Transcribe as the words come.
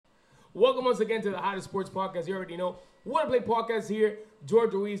Welcome once again to the Hottest Sports Podcast. You already know. Wanna Play Podcast here.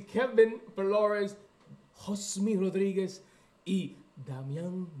 George Ruiz, Kevin Flores, Josmi Rodriguez, y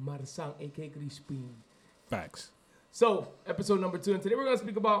Damian Marsan, a.k.a. Crispin. Facts. So, episode number 2. And today we're going to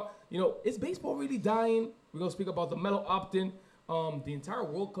speak about, is baseball really dying? We're going to speak about the Melo opt-in, the entire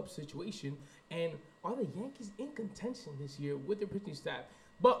World Cup situation, and are the Yankees in contention this year with their pitching staff?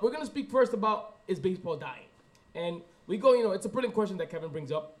 But we're going to speak first about, is baseball dying? And we go, it's a brilliant question that Kevin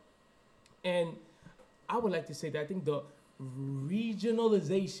brings up. And I would like to say that I think the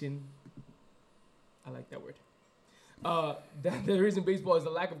regionalization, I like that word, that there is in baseball is the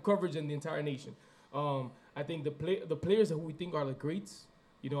lack of coverage in the entire nation. I think the players who we think are the greats,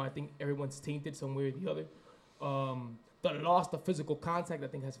 I think everyone's tainted some way or the other. The loss of physical contact, I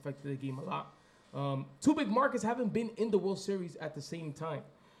think, has affected the game a lot. Two big markets haven't been in the World Series at the same time.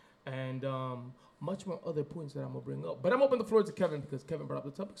 And much more other points that I'm going to bring up. But I'm open the floor to Kevin because Kevin brought up the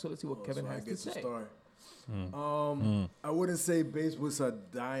topic. So let's see what Kevin has to say. I wouldn't say baseball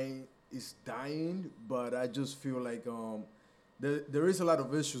is dying, but I just feel like there is a lot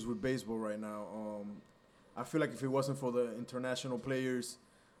of issues with baseball right now. I feel like if it wasn't for the international players,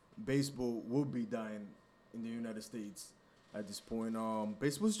 baseball would be dying in the United States at this point.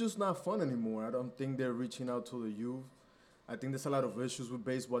 Baseball's just not fun anymore. I don't think they're reaching out to the youth. I think there's a lot of issues with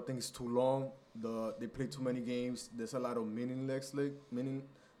baseball. I think it's too long. They play too many games. There's a lot of meaningless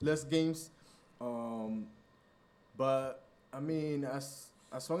games. But I mean, as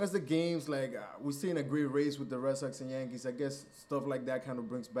long as the games, we're seeing a great race with the Red Sox and Yankees, I guess stuff like that kind of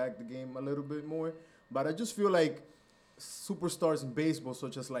brings back the game a little bit more. But I just feel like superstars in baseball,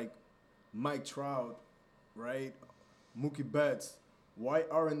 such as like Mike Trout, right, Mookie Betts, why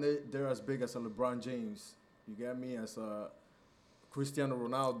aren't they as big as a LeBron James? You get me? As a Cristiano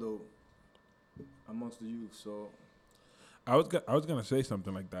Ronaldo amongst the youth. So I was gonna say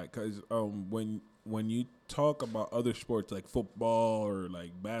something like that because when you talk about other sports like football or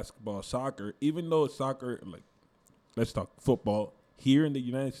like basketball, soccer, even though soccer, like let's talk football here in the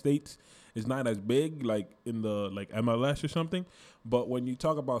United States is not as big like in the like MLS or something, but when you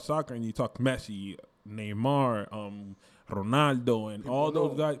talk about soccer and you talk Messi, Neymar, Ronaldo, and all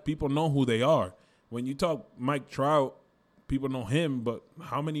those guys, people know who they are. When you talk Mike Trout, people know him, but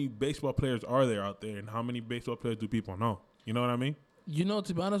how many baseball players are there out there, and how many baseball players do people know? You know what I mean?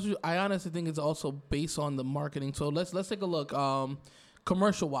 To be honest with you, I honestly think it's also based on the marketing. So let's take a look.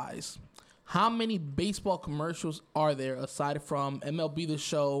 Commercial-wise, how many baseball commercials are there aside from MLB The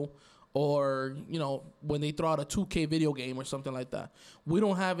Show or, when they throw out a 2K video game or something like that? We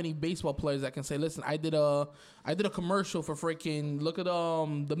don't have any baseball players that can say, listen, I did a commercial for freaking, look at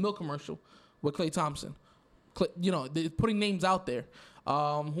the milk commercial with Klay Thompson. They're putting names out there.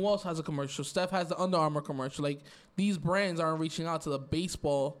 Who else has a commercial? Steph has the Under Armour commercial. Like, these brands aren't reaching out to the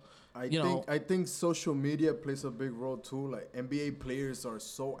baseball. I think social media plays a big role too. Like, NBA players are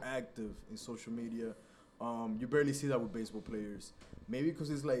so active in social media. You barely see that with baseball players. Maybe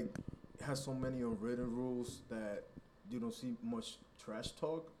because it has so many unwritten rules that you don't see much trash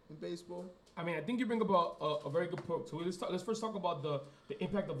talk in baseball. I mean, I think you bring about a very good point. So let's first talk about the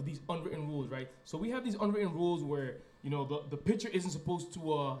impact of these unwritten rules, right? So we have these unwritten rules where, the pitcher isn't supposed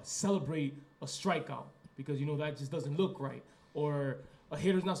to celebrate a strikeout because, that just doesn't look right. Or a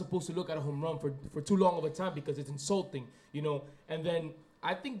hitter's not supposed to look at a home run for too long of a time because it's insulting, And then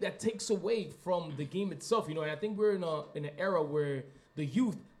I think that takes away from the game itself, and I think we're in an era where the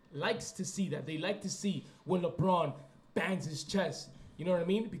youth likes to see that. They like to see when LeBron bangs his chest. You know what I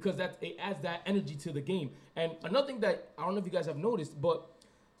mean? Because it adds that energy to the game. And another thing that I don't know if you guys have noticed, but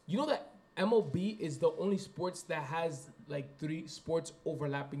you know that MLB is the only sports that has like 3 sports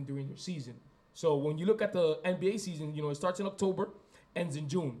overlapping during your season. So when you look at the NBA season, it starts in October, ends in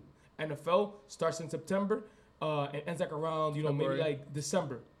June. NFL starts in September, and ends like around maybe like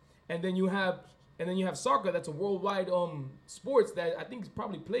December. And then you have soccer. That's a worldwide sports that I think is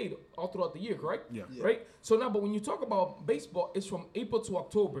probably played all throughout the year, correct? Yeah. Right? So now, but when you talk about baseball, it's from April to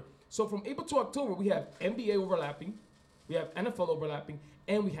October. So from April to October, we have NBA overlapping, we have NFL overlapping,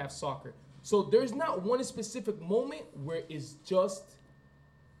 and we have soccer. So there's not one specific moment where it's just,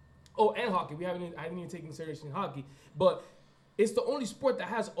 and hockey. I haven't even taken seriously in hockey. But it's the only sport that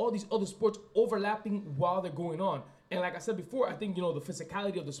has all these other sports overlapping while they're going on. And like I said before, I think, the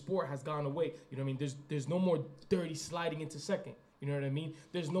physicality of the sport has gone away. You know what I mean? There's no more dirty sliding into second. You know what I mean?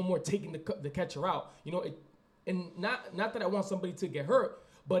 There's no more taking the catcher out. And not that I want somebody to get hurt,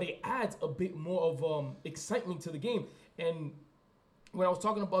 but it adds a bit more of excitement to the game. And when I was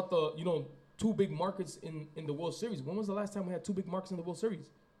talking about the, 2 big markets in the World Series, when was the last time we had 2 big markets in the World Series?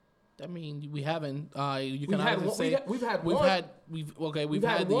 I mean, we haven't. You can We've had honestly one- say we've had we've one.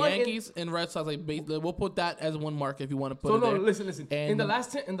 had the one Yankees and Red Sox. Like we'll put that as one market if you want to put So it no, there. listen. In And-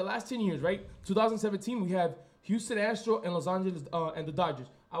 the last 10 years, right? 2017, we have Houston Astros and Los Angeles and the Dodgers.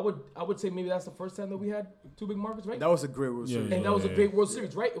 I would say maybe that's the first time that we had two big markets, right? That was a great World Yeah, Series. And that was a great World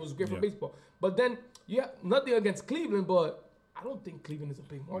Series, right? It was great for Yeah. baseball. But then, nothing against Cleveland, but I don't think Cleveland is a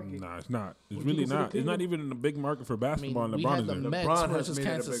big market. Nah, it's not. It's Would you really consider not. It's not Cleveland? even in the big market for I mean, basketball. and we LeBron had is the in it. Mets LeBron has versus made it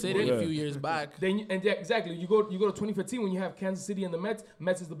a Kansas big City market. a few years back. Then exactly, you go to 2015 when you have Kansas City and the Mets.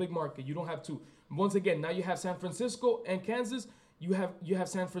 Mets is the big market. You don't have two. Once again, now you have San Francisco and Kansas. You have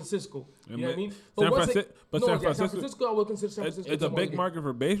San Francisco. You know what I mean? San Francisco, I would consider San Francisco. It's a big market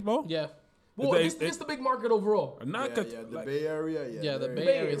for baseball. Yeah, Well, It's it's the big market overall. Not Yeah, 'cause, the like, Bay Area. yeah. The they're-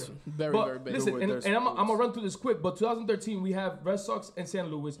 Bay Area is very But very big. listen, With and their I'm sports. gonna run through this quick. But 2013 we have Red Sox and St.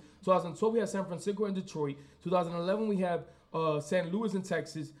 Louis. 2012 we have San Francisco and Detroit. 2011 we have St. Louis and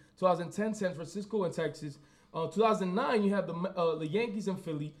Texas. 2010 San Francisco and Texas. 2009 you have the Yankees and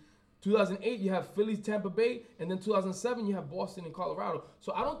Philly. 2008 you have Philly, Tampa Bay, and then 2007 you have Boston and Colorado.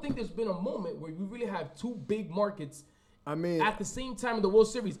 So I don't think there's been a moment where we really have two big markets I mean, at the same time in the World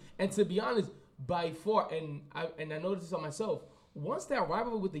Series. And to be honest, by far, and I noticed this on myself, once that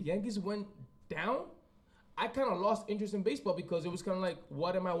rivalry with the Yankees went down, I kind of lost interest in baseball because it was kind of like,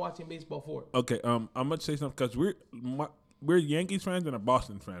 what am I watching baseball for? okay, I'm gonna say something because we're Yankees fans and a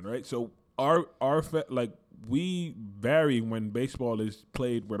Boston fan, right? So we vary when baseball is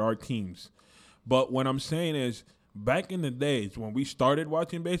played with our teams. But what I'm saying is, back in the days when we started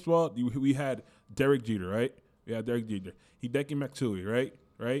watching baseball, we had Derek Jeter, right? We had Derek Jeter, Hideki Matsui, right?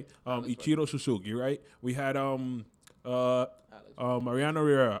 Ichiro Suzuki, right? We had Mariano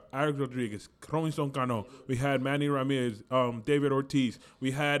Rivera, Alex Rodriguez, Robinson Cano. We had Manny Ramirez, David Ortiz.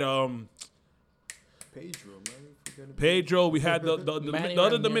 We had Pedro, man. Forgetting Pedro. We had the Manny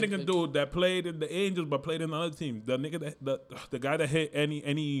other Ramirez, Dominican the- dude that played in the Angels but played in another team. The nigga the guy that hit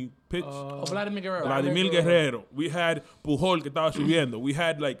any pitch. Vladimir Guerrero. Vladimir Guerrero. We had Pujol que estaba subiendo. We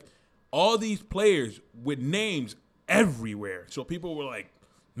had like all these players with names everywhere. So people were like,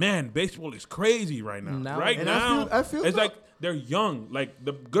 "Man, baseball is crazy right now." Now- right And now, I feel it's that- like they're young. Like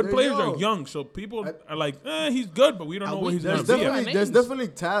the good They're players are young. young. So people are like, "He's good, but we don't know what he's There's gonna be." definitely- at." definitely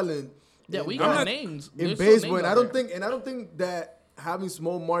talent. Yeah, we in- got not- names in There's still baseball, names and out I don't there. think that having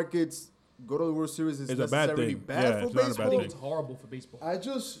small markets go to the World Series is It's a bad necessarily thing. bad Yeah, for it's not a bad baseball. I think thing. it's horrible for baseball. I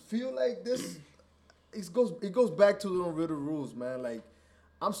just feel like this. It goes back to the unwritten rules, man. Like,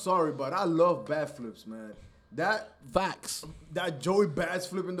 I'm sorry, but I love bat flips, man. Facts. That Joey Bats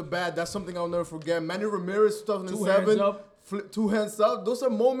flipping the bat, that's something I'll never forget. Manny Ramirez, 2007, 2 hands up. Two hands up. Those are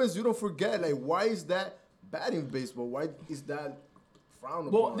moments you don't forget. Like, why is that bad in baseball? Why is that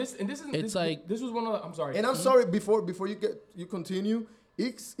frowned Well, upon? this was one of the, I'm sorry. And I'm sorry, before you continue,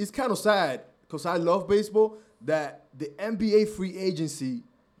 it's kind of sad because I love baseball that the NBA free agency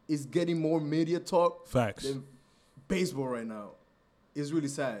is getting more media talk Facts. than baseball right now. It's really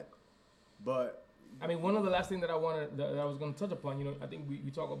sad, but I mean, one of the last thing that I was going to touch upon, I think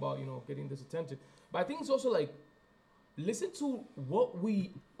we talk about, getting this attention. But I think it's also like, listen to what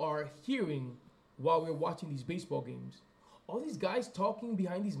we are hearing while we're watching these baseball games. All these guys talking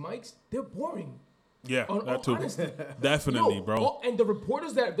behind these mics, they're boring. Yeah, On that too. honesty. Definitely, Yo, bro. and the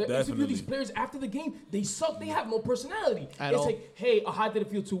reporters that interview Definitely. these players after the game, they suck. They have no personality. At It's all. like, hey, how did it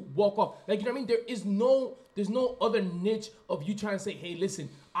feel to walk off? Like, you know what I mean? There's no other niche of you trying to say, hey, listen,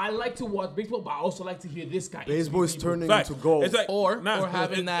 I like to watch baseball, but I also like to hear this guy. baseball is interview people. turning Facts. into gold. It's like, Or nah,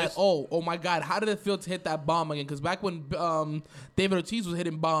 having that, it's- oh my God, how did it feel to hit that bomb again? Because back when David Ortiz was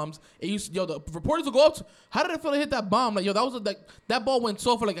hitting bombs, the reporters would go up to, how did it feel to hit that bomb? Like, that ball went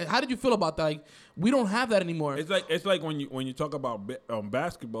so far. Like, how did you feel about that? Like, we don't have that anymore. It's like when you talk about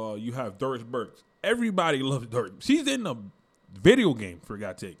basketball, you have Doris Burks. Everybody loves Doris. She's in the video game, for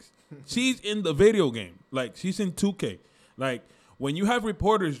God's sakes. She's in the video game. Like, she's in 2K. Like, when you have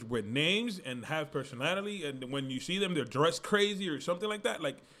reporters with names and have personality, and when you see them, they're dressed crazy or something like that,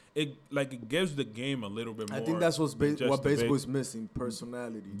 it gives the game a little bit more. I think that's than just what the baseball big- is missing: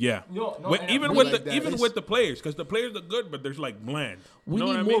 personality. Yeah. No, When- and even I with feel like that. even It's- with the players, because the players are good, but there's like bland. we You know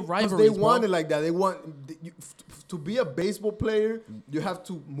need what I more mean? Because rivalries, they want bro. it like that. They want to be a baseball player. You have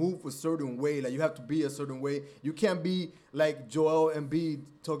to move a certain way. Like, you have to be a certain way. You can't be like Joel Embiid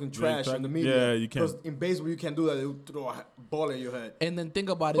talking trash in the media. Yeah, you can't. Because in baseball, you can't do that. They'll throw a ball at your head. And then think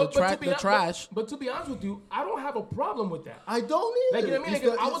about it. But The trash. But to be honest with you, I don't have a problem with that. I don't either. Like, you know what I mean?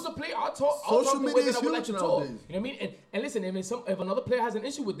 Like, if I was a player, I'll talk the way that I would like to talk. You know what I mean? And listen, if another player has an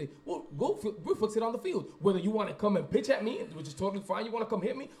issue with it, well, we'll fix it on the field. Whether you want to come and pitch at me, which is totally fine, you want to come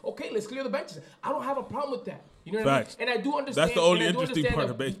hit me, okay, let's clear the benches. I don't have a problem with that. You know what Facts. I mean? And I do understand. That's the only and I do interesting understand part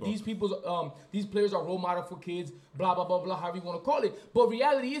that of baseball. These players are role model for kids, blah blah blah blah, however you want to call it. But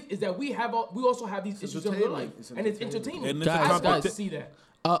reality is that we also have these issues in real life, and it's entertainment. And it's I a want to see that.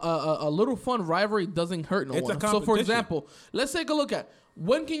 A little fun rivalry doesn't hurt no It's a one. So, for competition. example, let's take a look at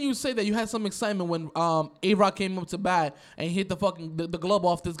when can you say that you had some excitement when A-Rock came up to bat and hit the glove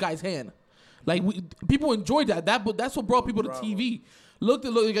off this guy's hand? Like people enjoyed that. That's what brought people to TV. Look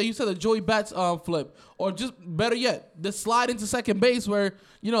like you said, the Joey Bats flip, or just better yet, the slide into second base where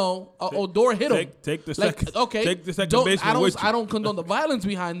Odor hit him. Take the like, second. Okay, Take the second baseman with you. I don't condone the violence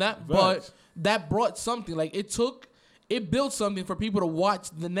behind that, but that brought something. Like it built something for people to watch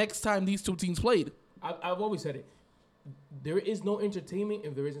the next time these two teams played. I've always said it. There is no entertainment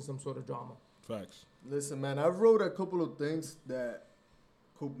if there isn't some sort of drama. Facts. Listen, man, I wrote a couple of things that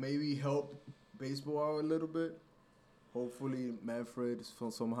could maybe help baseball out a little bit. Hopefully, Manfred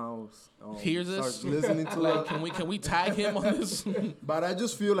somehow hears starts this. listening to Like, it. can we tag him on this? But I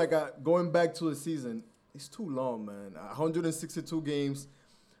just feel like going back to the season, it's too long, man. 162 games,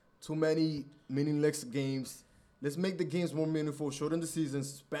 too many meaningless games. Let's make the games more meaningful, shorten the season,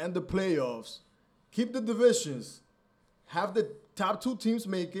 span the playoffs, keep the divisions, have the top two teams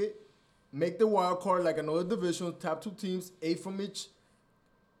make it, make the wild card like another division, top two teams, 8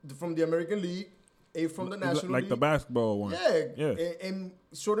 from the American League, 8 from the National like League. the basketball one. Yeah. And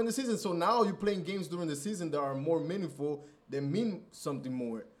shorten the season. So now you're playing games during the season that are more meaningful, that mean something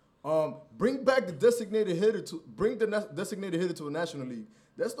more. Bring back the designated hitter designated hitter to the National League.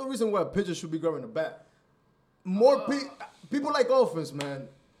 That's the reason why a pitcher should be grabbing the bat. More people like offense, man.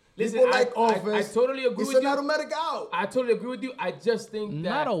 Listen, People like offense. I totally agree with you. It's an automatic out. I totally agree with you. I just think that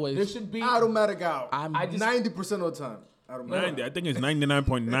Not always. there should be Automatic out. I just 90% of the time. Automatic. 90. I think it's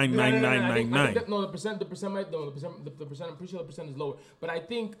 99.99999. The percent. I'm pretty sure the percent is lower. But I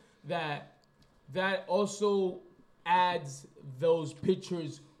think that also adds those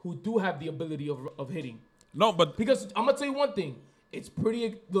pitchers who do have the ability of hitting. No, but Because I'm gonna tell you one thing. It's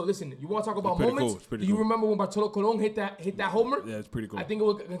pretty. Look, listen. You want to talk about pretty moments? cool. It's pretty Do you cool. remember when Bartolo Colon hit that homer? yeah, it's pretty cool. I think it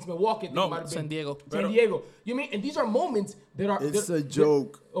was against Milwaukee. No, it might have been San Diego. San Diego. You mean? And these are moments that are. It's that- a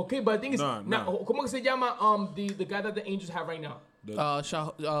joke. Okay, but the thing is, Nah. now, ¿cómo se llama the guy that the Angels have right now?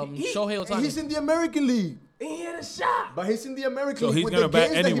 Shohei Ohtani. He's in the American League. He hit a shot. But he's in the American So League. he's With gonna the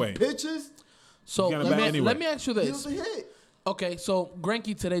bat games anyway. that he pitches, So He's gonna bat anyway. let me ask you he this. was a hit. Okay, so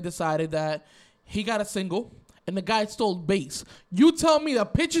Greinke today decided that he got a single and the guy stole base. You tell me the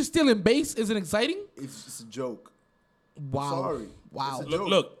pitcher stealing base isn't exciting? It's a joke. Wow. Sorry. Wow. It's a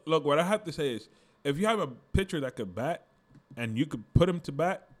joke. Look. What I have to say is, if you have a pitcher that could bat, and you could put him to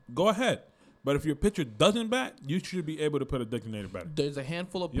bat, go ahead. But if your pitcher doesn't bat, you should be able to put a designated batter. There's a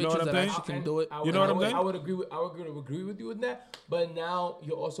handful of You know pitchers what that I'm saying? actually can do it. You know what I'm saying? I would agree with you with that. But now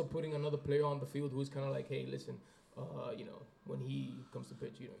you're also putting another player on the field who's kind of like, hey, listen, when he comes to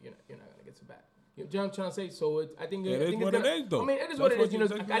pitch, you're not gonna get to bat. You know what I'm trying to say? So I think It is it's what gonna, it is, though. I mean, it is That's what it what is. you I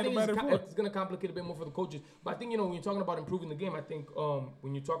designated think batter for. it's gonna complicate a bit more for the coaches. But I think when you're talking about improving the game, I think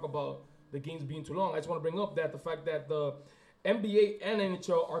when you talk about the games being too long, I just want to bring up that the fact that the NBA and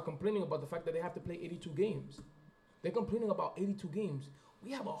NHL are complaining about the fact that they have to play 82 games. They're complaining about 82 games.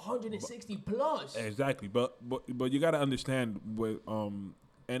 We have 160 plus. Exactly, but you got to understand with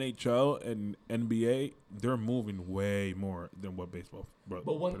NHL and NBA, they're moving way more than what baseball. But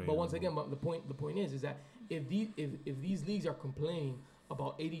once again, the point is that if these leagues are complaining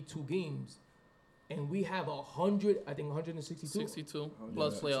about 82 games, and we have 162 62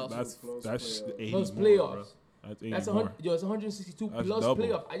 plus playoffs. That's 80 plus more, playoffs. bro. That's 80 That's more. it's 162 That's plus double.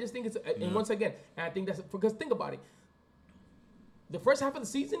 playoff. I just think it's Yeah. and once again, and I think that's because think about it. The first half of the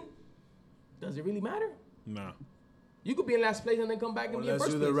season, does it really matter? Nah. You could be in last place and then come back and be in Unless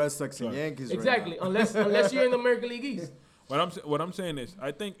first you're the place. Red Sox and Right. Yankees Exactly, right now. unless you're in the American League East. What I'm saying is,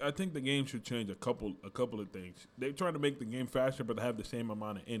 I think the game should change a couple of things. They're trying to make the game faster, but have the same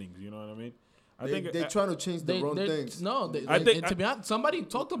amount of innings. You know what I mean? They're trying to change the wrong things. No, I think- to be honest, somebody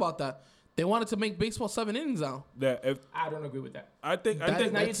talked about that. They wanted to make baseball 7 innings now. that if I don't agree with that. I think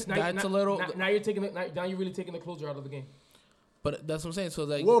That's a little. Now you're taking now you're really taking the closure out of the game. But that's what I'm saying. So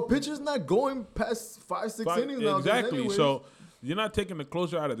like, Well, pitchers not going past 5-6 innings now. exactly. anyways. So you're not taking the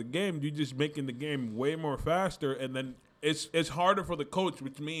closer out of the game. You're just making the game way more faster, and then it's harder for the coach,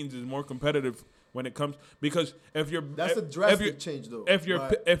 which means it's more competitive when it comes because That's a drastic change though.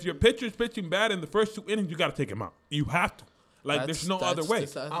 If your pitcher's pitching bad in the first 2 innings, you got to take him out. You have to. Like there's no other way.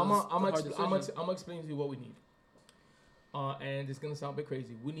 I'm gonna explain to you what we need. And it's gonna sound a bit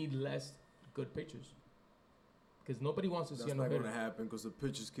crazy. We need less good pitchers. Because nobody wants to see a no hitter. That's not going to happen because the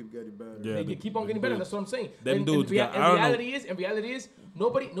pitchers keep getting better. Yeah, they keep on getting better. That's what I'm saying. Them dudes. Reality is,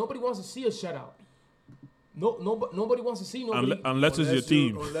 nobody wants to see a shutout. Nobody wants to see nobody. Unless it's your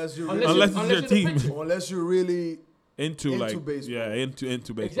team. Unless it's your team. Unless you're really into baseball. Yeah,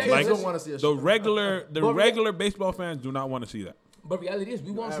 into baseball. Exactly. Like, don't want to see a the regular baseball fans do not want to see that. But reality is, we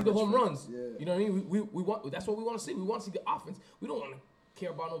want to see the home runs. Yeah. You know what I mean? We want. That's what we want to see. We want to see the offense. We don't want to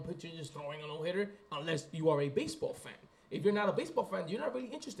care about no pitcher just throwing a no hitter unless you are a baseball fan. If you're not a baseball fan, you're not really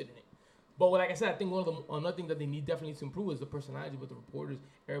interested in it. But like I said, I think another thing that they need definitely to improve is the personality with the reporters,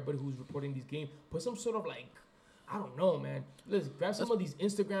 everybody who's reporting these games. Put some sort of like, I don't know, man. Let's grab some of these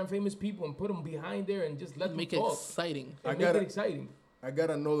Instagram famous people and put them behind there and just let them make talk. it exciting. Make it exciting. I got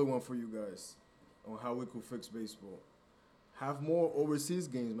another one for you guys on how we could fix baseball. Have more overseas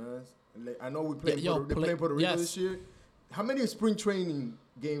games, man. Like, I know we play Puerto Rico this year. How many spring training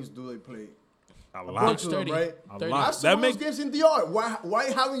games do they play? A lot. 30, right? A lot. Have some of those games in DR.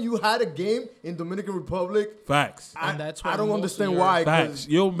 Why haven't you had a game in Dominican Republic? Facts. I don't understand why. Facts.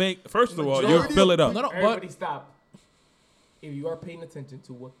 You'll make, first of all, you'll Majority fill it up. No, Everybody stop. If you are paying attention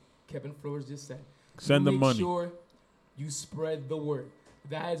to what Kevin Flores just said, Send them money. Make sure you spread the word.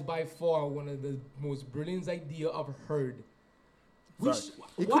 That is by far one of the most brilliant ideas I've heard.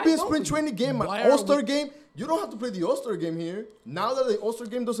 It could be a spring training game, an All-Star game. You don't have to play the All-Star game here. Now that the All-Star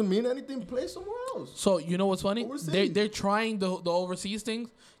game doesn't mean anything, play somewhere else. So, you know what's funny? Overseas. They're trying the overseas things.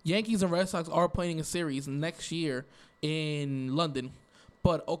 Yankees and Red Sox are playing a series next year in London.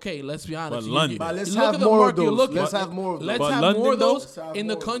 But, okay, let's be honest. But let's have more of those. Let's have more of those. Let's have more of those in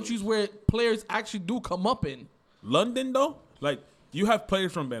the countries where players actually do come up in. London, though? Like, you have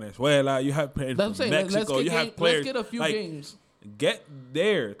players from Venezuela. You have players from Mexico. Let's get a few games. Get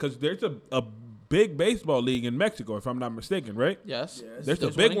there, because there's a big baseball league in Mexico, if I'm not mistaken, right? Yes. There's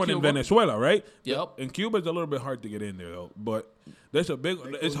a big one in Venezuela, right? Yep. In Cuba, it's a little bit hard to get in there, though. But there's a big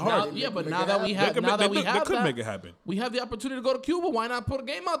one. It's hard. But now that we have they could make it happen. We have the opportunity to go to Cuba. Why not put a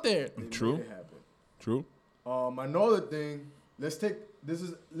game out there? True. Another thing, let's take this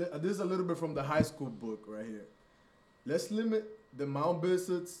is a little bit from the high school book right here. Let's limit the mound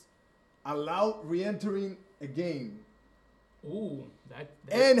visits, allow re-entering a game. Ooh,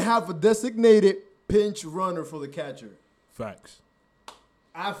 and have a designated pinch runner for the catcher. Facts.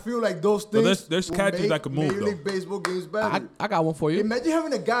 I feel like those things. There's catchers that can move, Major League Baseball games better. I got one for you. Imagine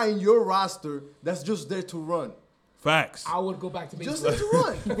having a guy in your roster that's just there to run. Facts. I would go back to baseball. Just there to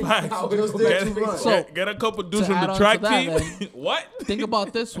run. Facts. Just there to run. So, get a couple dudes to from add the on track to that, team. then, What? Think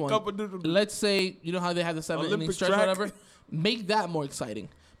about this one. Couple dudes from Let's say you know how they have the 7 inning Olympic stretch or track. whatever. Make that more exciting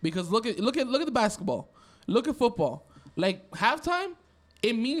because look at the basketball, look at football. Like halftime,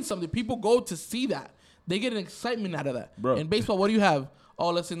 it means something. People go to see that. They get an excitement out of that. Bro. In baseball, what do you have?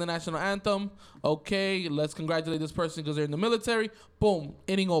 Oh, let's sing the national anthem. Okay, let's congratulate this person because they're in the military. Boom,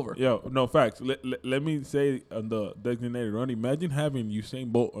 inning over. Yo, no, facts. Let me say on the designated run, imagine having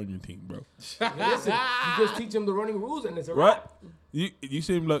Usain Bolt on your team, bro. Listen, you just teach them the running rules and it's a Right? wrap. You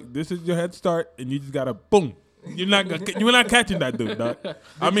say, look, this is your head start, and you just gotta boom. You're not catching that dude, dog.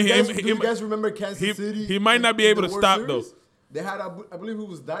 I mean, do you guys remember Kansas City? He might not be able to stop though. They had, I believe it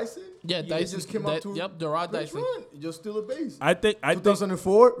was Dyson. Yeah, Dyson. He just came up to Derod Dyson. run. He just steal a base. I think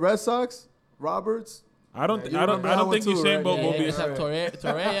 2004 Red Sox, Roberts. I don't you remember that think one too, Usain right? Bolt will be.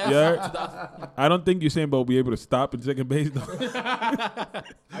 Yeah. I don't think Usain Bolt will be able to stop in second base though.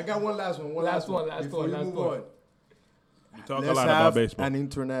 I got one last one. Last one. You talk a Let's lot have about baseball. an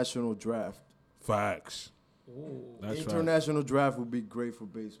international draft. Facts. Ooh. That's International draft would be great for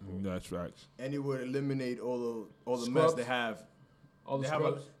baseball. That's facts. And it would eliminate all the mess Scrubs. they have. All the They have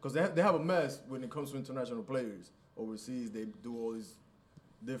scrubs. because they have a mess when it comes to international players. Overseas, they do all this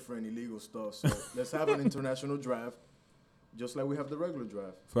different illegal stuff. So let's have an international draft, just like we have the regular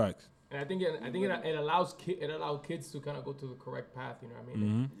draft. Facts. And I think it allows kids to kind of go to the correct path. You know what I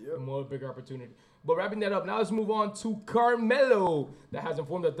mean? Yep. More bigger opportunity. But wrapping that up, now let's move on to Carmelo, that has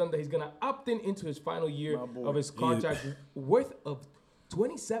informed the Thunder he's gonna opt into his final year of his contract, worth of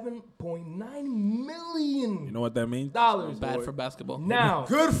 $27.9 million. You know what that means? Bad for basketball. Now,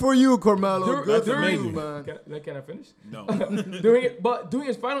 Good for you, Carmelo. Good for you, amazing. man. can I finish? No. During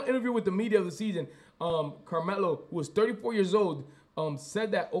his final interview with the media of the season, Carmelo, who was 34 years old,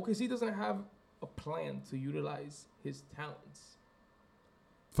 said that OKC doesn't have a plan to utilize his talents.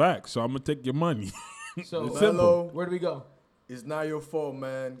 Facts. So I'm gonna take your money. So It's simple. Melo, where do we go? It's not your fault,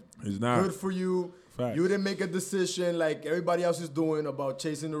 man. It's not. Good for you. Facts. You didn't make a decision like everybody else is doing about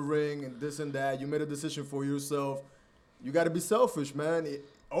chasing the ring and this and that. You made a decision for yourself. You got to be selfish, man.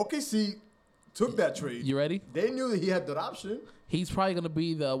 OKC took that trade. You ready? They knew that he had that option. He's probably going to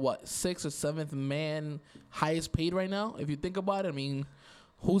be the, 6th or 7th man highest paid right now. If you think about it, I mean,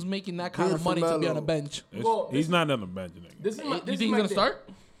 who's making that kind Good of for money to be Melo. on the bench? Well, He's not on the bench, nigga. This is my, You this think is he's my going to thing. start?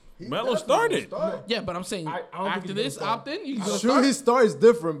 He Melo definitely started. gonna start. Yeah, but I'm saying I don't think after he's this, gonna start. opt in, you going to Sure, start? his start is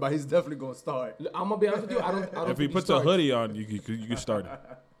different, but he's definitely gonna start. I'm gonna be honest with you. I don't If he think puts starts. a hoodie on, you can start it.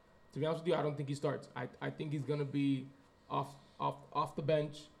 To be honest with you, I don't think he starts. I think he's gonna be off the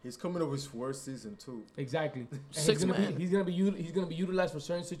bench. He's coming over his worst season too. Exactly. And Six man. He's gonna be utilized for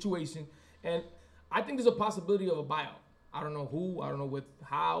certain situations, and I think there's a possibility of a buyout. I don't know who. I don't know with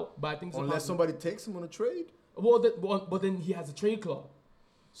how, but I think it's a Unless possibility. somebody takes him on a trade. But then he has a trade clause,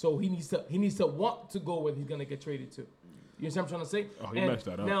 so he needs to want to go where he's gonna get traded to. You understand what I'm trying to say? Oh, he messed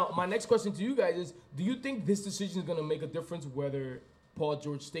that up. Now, my next question to you guys is: do you think this decision is gonna make a difference whether Paul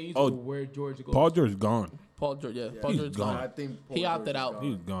George stays or where George goes? Paul George is gone. Paul George, Paul He's George's gone. gone. I think Paul He George opted is out. gone.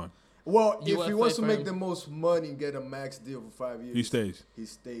 He's gone. Well, if he UFA wants to for make him. the most money and get a max deal for 5 years, He stays. He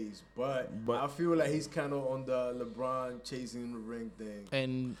stays. But But- I feel like he's kind of on the LeBron chasing the ring thing.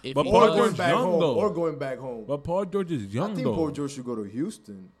 And if But he Paul Or does- going George back young, home. though. Or going back home. But Paul George is young I think though. Paul George should go to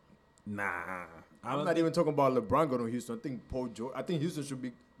Houston. Nah. I'm not even talking about LeBron going to Houston. I think Houston should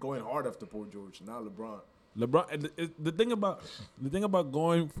be going hard after Paul George, not LeBron. LeBron. The thing about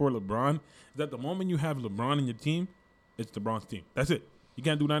going for LeBron is that the moment you have LeBron in your team, it's LeBron's team. That's it. You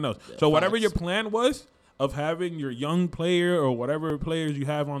can't do nothing else. Yeah, so whatever facts. your plan was of having your young player or whatever players you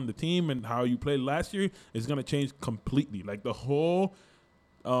have on the team and how you played last year is gonna change completely. Like the whole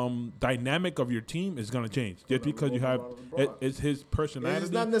dynamic of your team is gonna change just because you have it's his personality.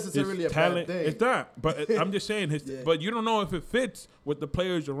 It's not necessarily his a bad talent. thing. It's not. But I'm just saying his. Yeah. But you don't know if it fits with the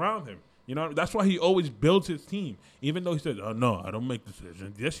players around him. You know that's why he always builds his team, even though he says, "Oh no, I don't make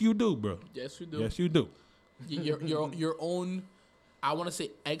decisions." Yes, you do, bro. yes, you do. Yes, you do. Your own, I want to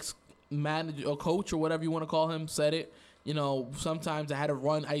say ex-manager or coach or whatever you want to call him said it. You know, sometimes I had to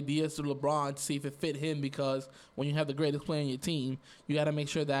run ideas to LeBron to see if it fit him because when you have the greatest player in your team, you got to make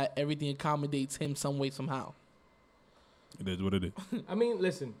sure that everything accommodates him some way, somehow. It is what it is. I mean,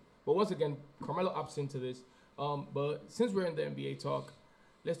 listen. But once again, Carmelo opts into this. But since we're in the NBA talk,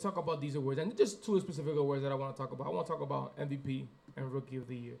 let's talk about these awards. And just two specific awards that I want to talk about. I want to talk about MVP and Rookie of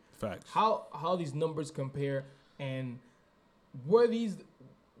the Year. Facts. How these numbers compare, and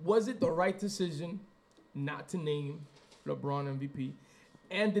was it the right decision not to name LeBron MVP?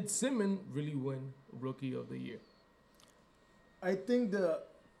 And did Simmons really win Rookie of the Year? I think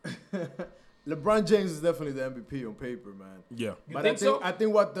LeBron James is definitely the MVP on paper, man. Yeah. You But think so? I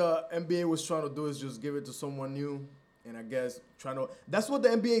think what the NBA was trying to do is just give it to someone new, and I guess that's what the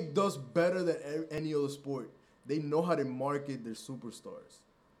NBA does better than any other sport. They know how to market their superstars.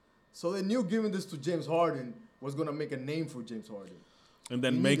 So they knew giving this to James Harden was gonna make a name for James Harden. And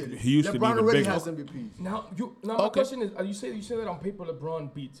then He make needed it. Houston LeBron even already bigger. has MVPs. Now my Okay. question is: you say that on paper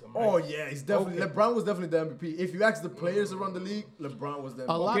LeBron beats him, right? Oh yeah, he's definitely Okay. LeBron was definitely the MVP. If you ask the players around the league, LeBron was the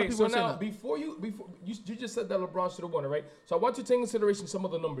MVP. A lot of Okay, people so are saying now that. before you just said that LeBron should have won it, right? So I want you to take into consideration some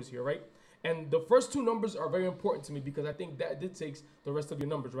of the numbers here, right? And the first two numbers are very important to me because I think that dictates the rest of your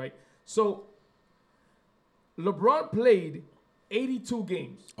numbers, right? So LeBron played 82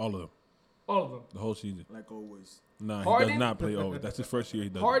 games, All of them. all of them. The whole season. Like always. Nah, he Harden- does not play over. That's his first year he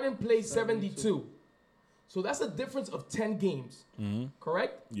does. Harden played 72. So that's a difference of 10 games, Mm-hmm.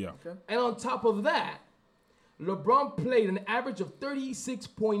 correct? Yeah. And on top of that, LeBron played an average of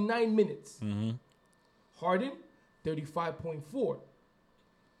 36.9 minutes. Mm-hmm. Harden, 35.4.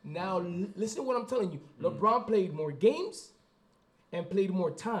 Now, listen to what I'm telling you. LeBron played more games and played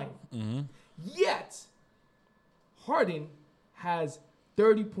more time. Mm-hmm. Yet, Harden has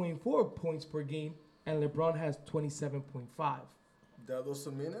 30.4 points per game and LeBron has 27.5. That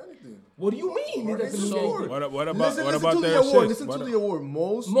doesn't mean anything. What do you mean? It Harden's doesn't mean scored. anything? What about Listen to their the award. assists? Listen to the award.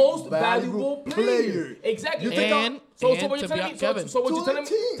 Most valuable player. Exactly. You think And- So what to you're be telling hon- me? Kevin. So what To you're the telling me?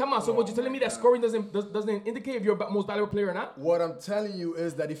 team. Come on. So what you're telling me that scoring doesn't indicate if you're a most valuable player or not? What I'm telling you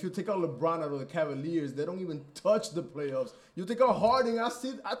is that if you take out LeBron out of the Cavaliers, they don't even touch the playoffs. You take out Harden, I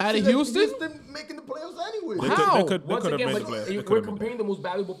see Out that of Houston? making the playoffs anyway. They How? could Once have again, made the but playoffs. They we're could have made comparing the most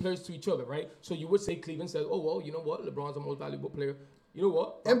valuable players to each other, right? So you would say Cleveland says, "Oh well, you know what? LeBron's the most valuable player." You know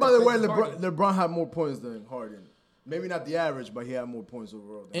what? And by the way, Harden. LeBron had more points than Harden. Maybe not the average, but he had more points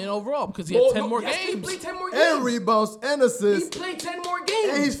overall. And overall, because he had 10 more yes, He games. played 10 more And games. rebounds and He assists. played 10 more And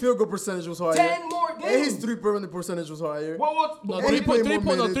his games. field goal percentage was higher. 10 more more And his games. 3-point percentage was higher. No, And he 3 played points.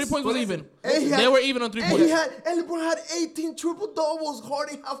 more No, 3 minutes. points was But even. and he They had- were even on 3 and points. And LeBron had 18 triple-doubles.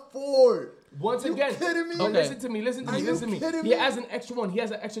 Harden had 4. Once You again, kidding me? but Okay. listen to me. Are you kidding He me? has an extra one. He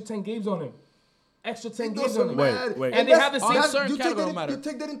has an extra 10 games on him. Extra 10 It games doesn't on him. matter. Wait. And they have the same that's- certain you take category that, matter. You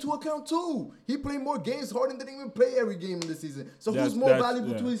take that into account too. He played more games. Harden didn't even play every game in the season. So That's- who's more that's-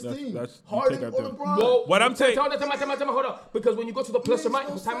 valuable yeah, to his that's- team? that's- you Harden take or that too. LeBron? No, What I'm saying- Time out, hold up. Because when you go to the plus or Makes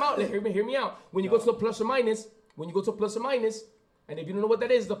minus, no time out. sense. Hear me out. When you go to the plus or minus, and if you don't know what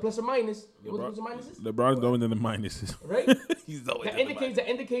that is, the plus or minus. You know what the plus or minus is? LeBron's going in the minuses. Right? He's always That in the minuses.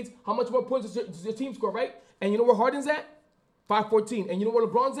 indicates how much more points does your team score, right? And you know where Harden's at? 514. And you know where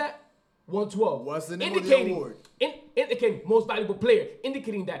LeBron's at? 112. What's the name of the award? Indicating most valuable player,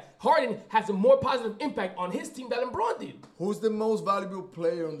 indicating that Harden has a more positive impact on his team than LeBron did. Who's the most valuable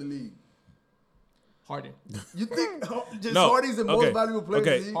player in the league? Harden. You think just No. Harden's the most valuable player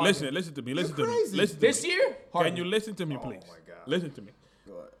Okay, in the league? listen to me. Listen You're to me. crazy. Listen to This me. year, Harden. Can you listen to me, please? my God. Listen to me.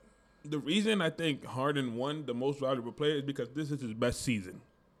 Go ahead. The reason I think Harden won the most valuable player is because this is his best season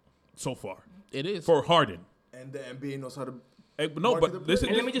so far It is. for Harden. And the NBA knows how to. Hey, but no, Market the but listen.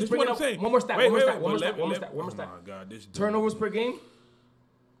 And let me this just is bring what it I'm up. saying. One more stat, Wait, one more wait, stat, wait, one more but stat, let- one more let- stat, one more oh stat. my God, this dude. Turnovers per game.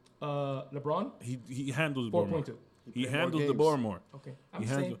 LeBron. He handles the ball more. 4.2. He played more handles the games. ball more. Okay. He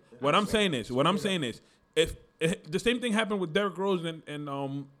handles. What I'm saying is, if the same thing happened with Derrick Rose and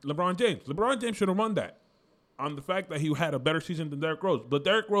LeBron James. LeBron James should have won that on the fact that he had a better season than Derrick Rose. But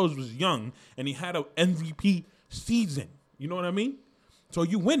Derrick Rose was young and he had an MVP season. You know what I mean? So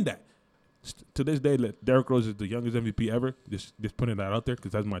you win that. To this day, Derrick Rose is the youngest MVP ever. Just putting that out there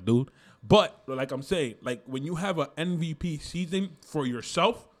because that's my dude. But like I'm saying, like when you have an MVP season for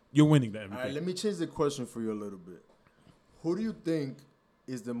yourself, you're winning the MVP. All right, let me change the question for you a little bit. Who do you think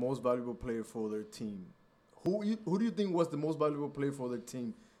is the most valuable player for their team? Who do you think was the most valuable player for their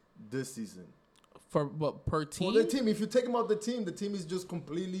team this season? For what, per For team? their team, if you take him out the team is just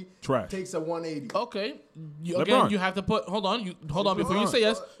completely Trash. takes a 180. Okay. LeBron. Again, you have to put. Hold on. Before you say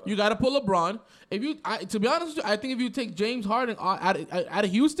yes, you got to put LeBron. To be honest with you, I think if you take James Harden out of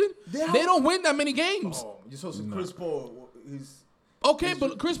Houston, they don't win that many games. Oh, you saw some Chris Paul. He's Okay,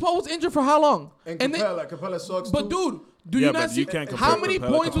 but Chris Paul was injured for how long? and then- Capella sucks But too. dude, do Yeah, you not but see you can't how compare many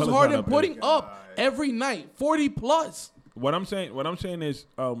Capella. points was Capella's Harden not up there. putting up every night? 40 plus. What I'm saying is,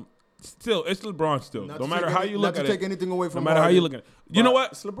 still, it's LeBron still. Not No to matter take how any- you not look to at take it. anything away No from matter how Harden, you look at it. You know but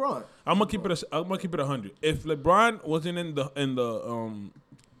what? It's LeBron. I'm gonna keep it 100. If LeBron wasn't in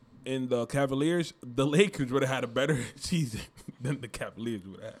the Cavaliers, the Lakers would have had a better season than the Cavaliers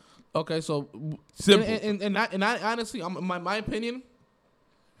would have. Okay, so Simple. And I honestly, my opinion,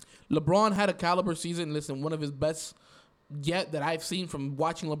 LeBron had a caliber season. Listen, one of his best yet that I've seen from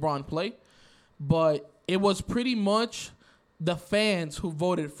watching LeBron play. But it was pretty much the fans who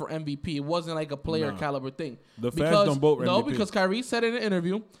voted for MVP. It wasn't like a player Nah. caliber thing. The fans don't vote for No, MVP. because Kyrie said in an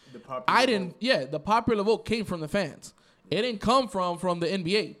interview, The popular I didn't. vote. Yeah, the popular vote came from the fans. It didn't come from the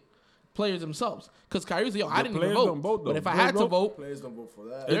NBA players themselves. Because Kyrie's like, yo, I The didn't even players vote. don't vote, But though. if I Players had to don't- vote, Players don't vote for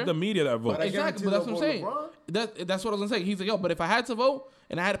that. It's the media that votes. But I exactly. guarantee But that's what I'm they'll saying. vote That's what I was gonna say. He's like, yo, but if I had to vote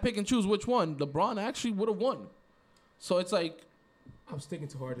and I had to pick and choose which one, LeBron actually would have won. So it's like, I'm sticking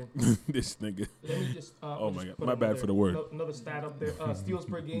to Harden. This nigga. Let me just. Oh my God. put My bad for the word. Another stat up there. Steals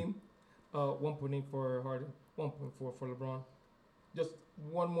per game. 1.8 for Harden. 1.4 for LeBron. Just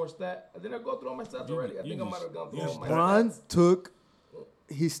one more stat. Did I go through all my stats already? I think I might have gone through all my LeBron stats. took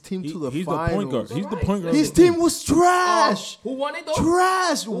his team to the He's finals. the point guard. He's the Right. point guard. His of the team was trash. Who won it though?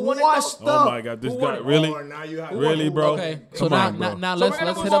 Trash. won it Washed though? up. Oh my God. This Who guy won it? really. Oh, now you have Really, bro? okay. So Come on, bro. now So let's we're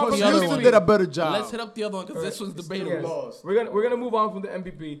gonna hit move up on the from other Houston one. did a better job. Let's hit up the other one because this was debatable. Yes. Lost. We're gonna move on from the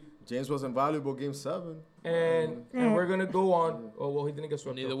MVP, James wasn't valuable game 7. and we're gonna go on. Oh well, he didn't get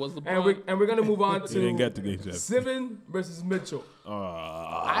swept. Neither though. was LeBron. And we're gonna move on He didn't get to the game set. Simmons versus Mitchell.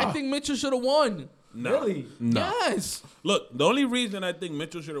 I think Mitchell should have won. Really? No. Yes. Look, the only reason I think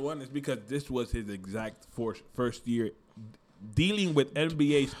Mitchell should have won is because this was his exact first year dealing with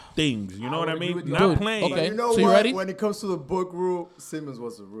NBA things. You know what I would agree mean? with you. Not Dude, playing. okay. You know So you what? ready? When it comes to the book rule, Simmons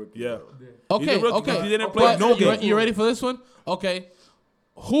was a rookie. Yeah. bro. He's a Okay. rookie Okay. 'cause he didn't play But no game. You ready for this one? Okay.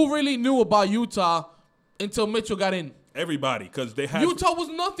 Who really knew about Utah until Mitchell got in? Everybody, because they had Utah was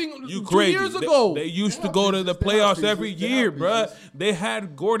nothing You 2 crazy. years ago. They used to have go to pieces. the They have playoffs every pieces. They year, have bruh. pieces. They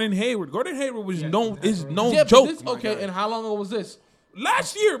had Gordon Hayward. Gordon Hayward was Yeah, no yeah, joke. but this, okay, and how long ago was this?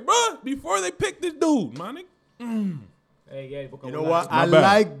 Last year, bruh, before they picked this dude, my nigga. Hey, you know what? I bad.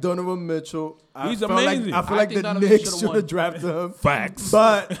 like Donovan Mitchell. He's amazing. I feel I like think the Donovan Knicks should've should won. have drafted him. Facts.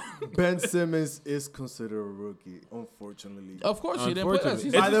 But Ben Simmons is considered a rookie, unfortunately. Of course, he didn't put us. Unfortunately,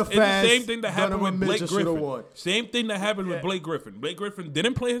 He's it's, By the it's the fans, same thing that happened Donovan with Blake Mitchell shoulda Griffin. won. Same thing that happened with Blake Griffin. Blake Griffin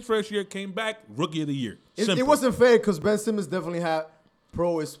didn't play his first year, came back, rookie of the year. It Simple. wasn't fair because Ben Simmons definitely had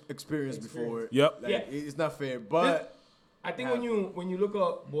experience before. Yep. Yeah. It's not fair. But I think when you look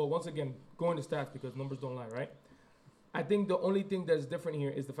up, well, once again, going to stats because numbers don't lie, right? I think the only thing that's different here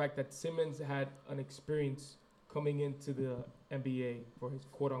is the fact that Simmons had an experience coming into the NBA for his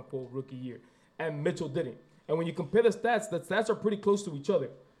quote-unquote rookie year, and Mitchell didn't. And when you compare the stats are pretty close to each other.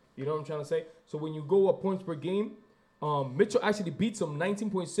 You know what I'm trying to say? So when you go up points per game, Mitchell actually beats him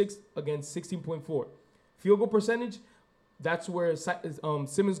 19.6 against 16.4. Field goal percentage, that's where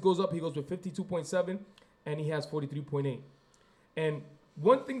Simmons goes up. He goes with 52.7, and he has 43.8. And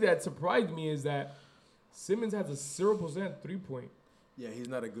one thing that surprised me is that Simmons has a 0% three-point, yeah, he's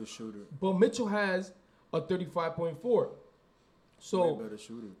not a good shooter. but Mitchell has a 35.4. So, Way better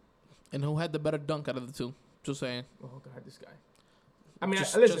shooter. And who had the better dunk out of the two? Just saying. oh god, this guy. I mean,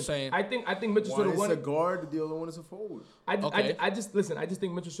 Just listen. saying. I think Mitchell should One have is won. a guard, the other one is a forward. Okay. I just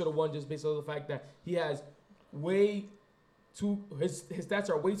think Mitchell should have won just based on the fact that he has way too his stats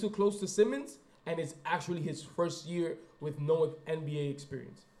are way too close to Simmons, and it's actually his first year with no NBA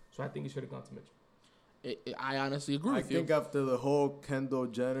experience. So I think he should have gone to Mitchell. I honestly agree I with you. think after the whole Kendall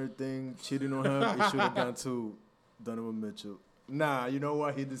Jenner thing cheating on him, it should have gone to Donovan Mitchell. Nah, you know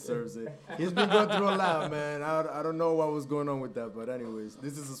what? He deserves it. He's been going through a lot, man. I don't know what was going on with that, but anyways,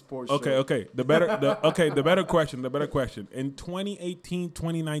 this is a sports show. Okay. The better question. In 2018,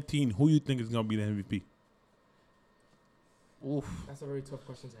 2019, who you think is gonna be the MVP? Oof. That's a very tough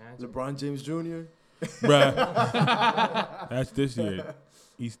question to answer. LeBron James Jr. Bruh. That's this year.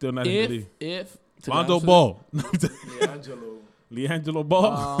 He's still not in the league. If to be Lonzo honest with Ball. Leangelo. LiAngelo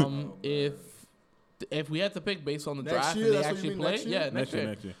Ball. you, if we had to pick based on the Next draft year, and they that's what you actually mean, play, next year? yeah, next year.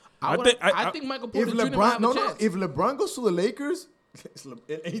 Next year. I think Michael If Porter Jr. might LeBron, have no, a no, chance. if LeBron goes to the Lakers,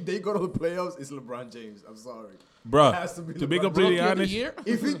 and they go to the playoffs, it's LeBron James. I'm sorry. Bruh, has to be to be LeBron. completely Rookie of the honest, year?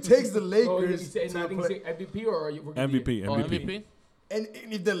 If he takes the Oh, Lakers you say, to I the think play, you say MVP or are you rookie of the year? MVP. Oh, MVP? and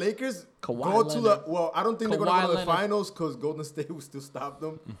if the Lakers Kawhi go to the Leonard. I don't think they're gonna Kawhi go to the Leonard. finals because Golden State will still stop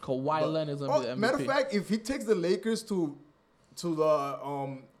them. Kawhi Leonard is going to be the MVP. Matter of fact, if he takes the Lakers to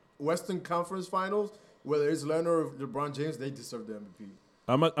the Western Conference Finals, whether it's Leonard or LeBron James, they deserve the MVP.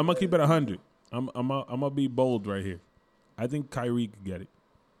 I'm gonna keep it 100. I'm gonna be bold right here. I think Kyrie could get it.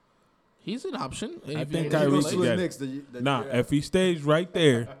 He's an option. I If think he He Kyrie goes could to the get it. Knicks. Nah, if he stays right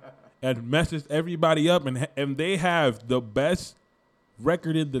there and messes everybody up and they have the best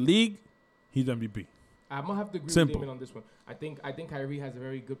record in the league, he's MVP. I'm gonna have to agree Simple. with Damon on this one. I think Kyrie has a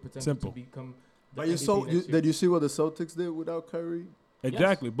very good potential Simple. to become. The But you MVP saw, next year. did you see what the Celtics did without Kyrie?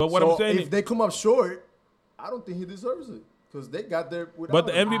 Exactly. But what So I'm saying if is, they come up short, I don't think he deserves it because they got there without but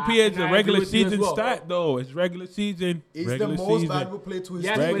the him. MVP I is a agree regular with you as season well. stat, though. It's regular season. He's the regular most season. valuable player to his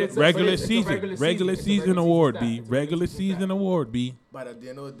Yes, team. but it's a- Regular it's a season. regular Regular season. It's a season regular award, season B. stat. It's a regular Regular season season stat. award, B. But at the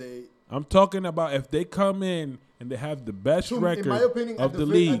end of the day, I'm talking about if they come in and they have the best in record my opinion, of the a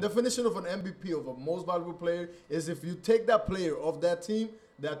league. definition of an MVP of a most valuable player is if you take that player off that team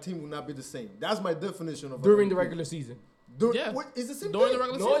will not be the same. That's my definition of during an the MVP. regular season. Yeah. What, is the same During thing? the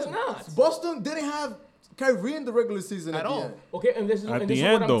regular No, season. it's not. Boston didn't have Kyrie in the regular season At at the all. end. Okay, and this is At and the this is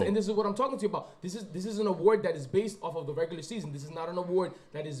end, what though. and this is what I'm talking to you about. This is an award that is based off of the regular season. This is not an award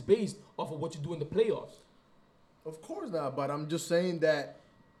that is based off of what you do in the playoffs. Of course not, but I'm just saying that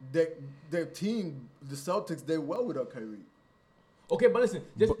their team, the Celtics, did well without Kyrie. Okay, but listen,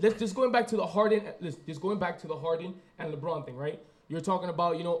 just going back to the Harden, just going back to the Harden and LeBron thing, right? You're talking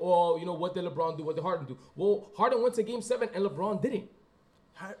about, what did LeBron do? What did Harden do? Well, Harden went to Game 7 and LeBron didn't.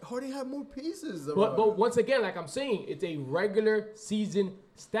 Harden had more pieces. But once again, like I'm saying, it's a regular season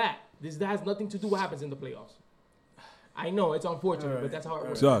stat. This has nothing to do with what happens in the playoffs. I know it's unfortunate, but that's how it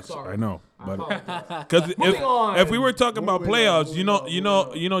works. Sucks. Sorry. I know, I but apologize. because Moving on. if we were talking about Moving on, playoffs,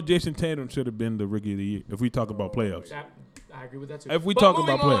 moving on. Jason Tatum should have been the rookie of the year. If we talk about playoffs, I agree with that too. If we But talk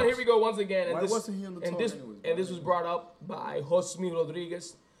moving about on, playoffs. here we go once again. And Why this, wasn't he on the and talk this anyways, and this bro? was brought up by Josmi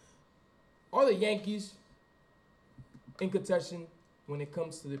Rodriguez. Are the Yankees in contention when it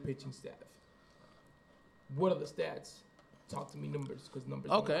comes to the pitching staff? What are the stats? Talk to me numbers, because numbers.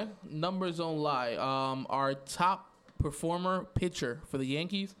 don't Okay, lie. numbers don't lie. Our top performer pitcher for the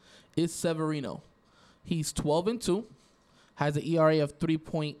Yankees is Severino. He's 12-2, has an ERA of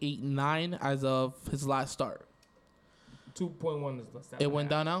 3.89 as of his last start. 2.1 is the stat. It went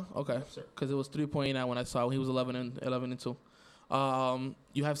down now? Okay. Yes, sir. Because it was 3.89 when I saw he was 11-2.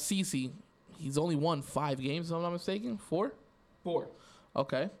 You have CeCe. He's only won 5 games, if I'm not mistaken. 4? 4.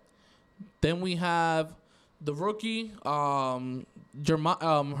 Okay. Then we have the rookie, Domingo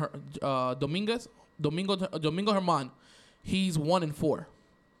Herman. He's 1-4.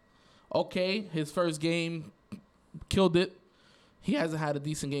 Okay, his first game killed it. He hasn't had a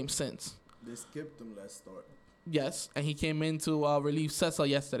decent game since. They skipped him last start. Yes, and he came in to relieve Cessa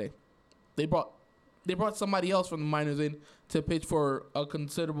yesterday. They brought somebody else from the minors in to pitch for a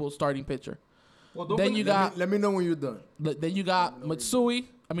considerable starting pitcher. Well, Let me know when you're done. Then you got Matsui.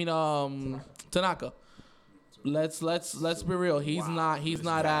 Tanaka. Let's be real. He's not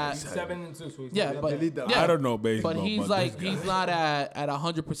at 7-2. So yeah, but yeah, I don't know baseball. but he's not at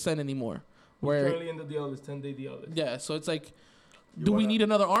 100% anymore. Where currently in the deal is 10-day deal. yeah, so it's like, do we need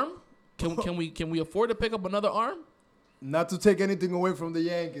another arm? Can we afford to pick up another arm? Not to take anything away from the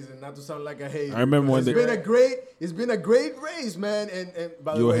Yankees and not to sound like a hater. I remember when it's been a great race, man. And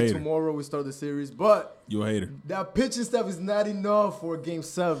by the way, tomorrow we start the series. But you a hater. That pitching stuff is not enough for Game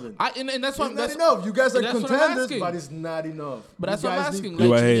 7. And that's what not enough. You guys are contenders, asking. but it's not enough. But that's what I'm asking.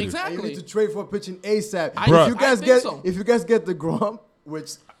 You a hater. Exactly. You need to trade for pitching ASAP. If you guys get the Grom,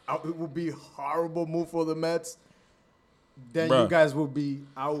 which it would be a horrible move for the Mets. Then you guys will be.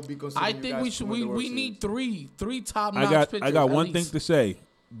 I will be considering. I think we need three top notch pitchers. I got one thing to say.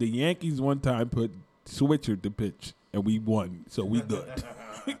 The Yankees one time put Switcher to pitch, and we won, so we good.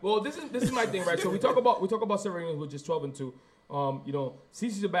 Well, this is my thing, right? So we talk about Severino, which is 12-2.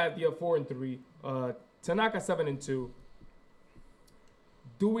 CeCe's a bad deal, 4-3. Tanaka 7-2.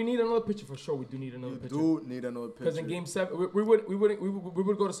 Do we need another pitcher? For sure, we do need another pitcher. You do need another pitcher. Because in Game 7, we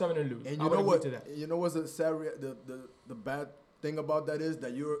would go to 7 and lose. And you know what's the bad thing about that is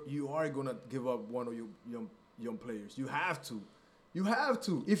that you are gonna give up one of your young players. You have to. You have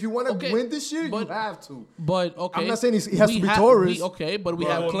to. If you want to win this year, you have to. But okay, I'm not saying he has to be Torres. But we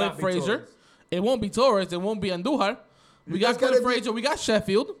have Clint Frazier. It won't be Torres. It won't be Andujar. We got Clint Frazier. We got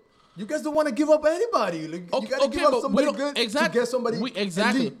Sheffield. You guys don't want to give up anybody. You got to give up somebody good to get somebody.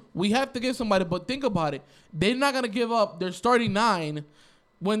 We have to give somebody, but think about it. They're not going to give up their starting 9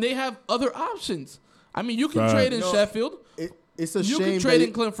 when they have other options. I mean, you can trade in Sheffield. It's a shame. You can trade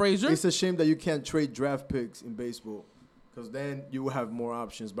in Clint Frazier. It's a shame that you can't trade draft picks in baseball because then you will have more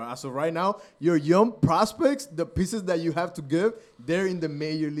options. But as of right now, your young prospects, the pieces that you have to give, they're in the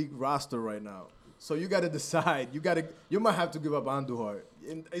major league roster right now. So you got to decide. You might have to give up Andujar.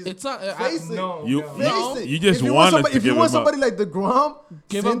 It's not. You just want to. If you want somebody like the Grom,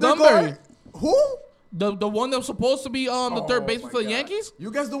 give up Dunbury. Who? The one that's supposed to be on the third baseman for the Yankees? You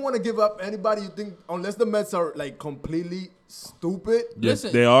guys don't want to give up anybody you think, unless the Mets are like completely stupid. Yes,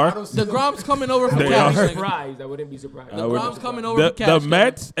 they are. The Grom's coming over for cash. I wouldn't be surprised. The Grom's coming over for cash. The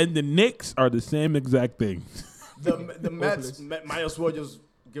Mets and the Knicks are the same exact thing. The Mets might as well just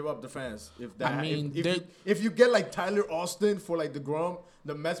give up the fans. If you get like Tyler Austin for like the Grom,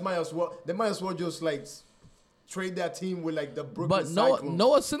 the Mets might as well just like trade that team with like the Brooklyn Cyclones. But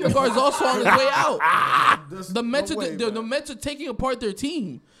Noah Syndergaard is also on his way out. The Mets are taking apart their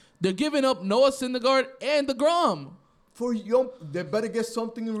team. They're giving up Noah Syndergaard and the Grom. They better get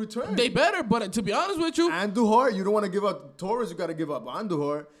something in return. They better, but to be honest with you, Andujar, you don't want to give up Torres. You got to give up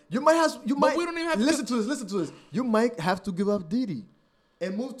Andujar. We don't even have to listen to this. You might have to give up Didi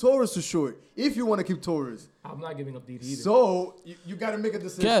and move Torres to short if you want to keep Torres. I'm not giving up Didi either. So you got to make a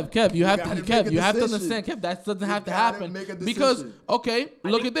decision. Kev, you have to understand, Kev, that doesn't have to happen because look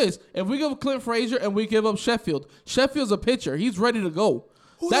at this. If we give Clint Frazier and we give up Sheffield's a pitcher. He's ready to go.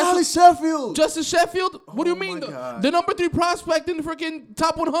 Who the hell is Sheffield? Justin Sheffield? What do you mean? The number 3 prospect in the freaking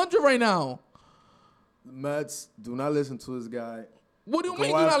top 100 right now. The Mets, do not listen to this guy. What do you mean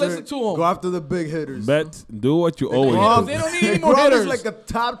do not listen to him? Go after the big hitters. Mets, do what you always do. They don't need any more hitters. Is like a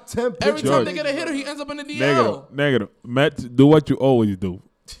top 10 pitcher. Every time they get a hitter, he ends up in the DL. Negative. Mets, do what you always do.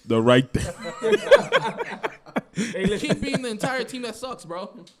 The right thing. Hey, keep being the entire team that sucks, bro.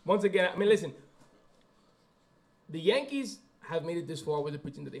 Once again, I mean, listen. The Yankees have made it this far with the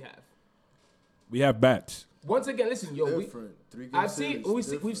pitching that they have. We have bats. Once again, listen,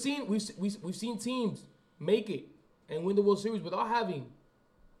 we've seen teams make it and win the World Series without having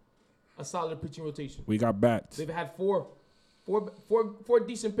a solid pitching rotation. We got bats. They've had four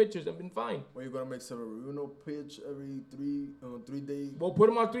decent pitchers and been fine. Well, you're gonna make Severino pitch every 3 days. Well, put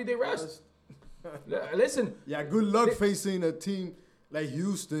him on 3-day rest. Listen. Yeah, good luck facing a team like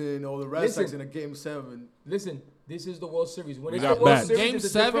Houston or the Red Sox in a Game 7. Listen. This is the World Series. When it's the World Series, Game it's a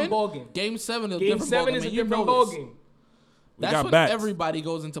 7, different ballgame. Game 7 is Game 7 is a different ballgame. That's when everybody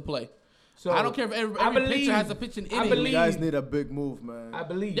goes into play. So I don't care if every pitcher has a pitching inning. You guys need a big move, man. I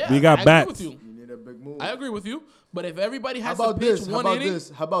believe. Yeah, we got bats. You need a big move. I agree with you. But if everybody has to pitch one inning.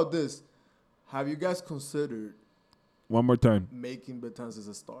 How about this? have you guys considered One more time. making Bertans as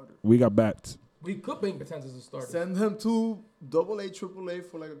a starter? We got bats. We could make Bertans as a starter. Send him to AA, AAA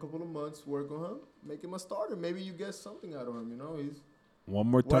for like a couple of months. Work on him. Make him a starter. Maybe you get something out of him. You know, One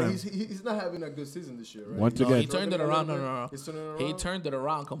more time. he's not having a good season this year, right? Once No, again. he turned it around. No. He's turning it around. He turned it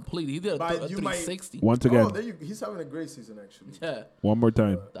around completely. He did a But you might- 360. Once again. He's having a great season actually. Yeah, One more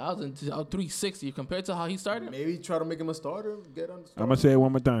time. that was 360 compared to how he started. Maybe try to make him a starter. Get on. I'm going to say it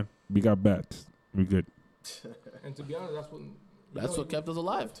one more time. We got bats. We good. And to be honest, That's what kept us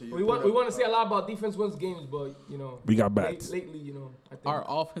alive. we want to say a lot about defense wins games, but We got bats. lately, I think Our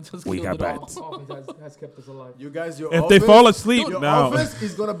offense has We killed got it all. bats. offense has kept us alive. You guys, your If offense, they fall asleep your now. offense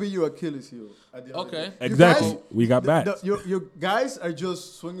is gonna be your Achilles heel. At the end of the Okay. day. You Exactly. guys- We got bats. Your guys are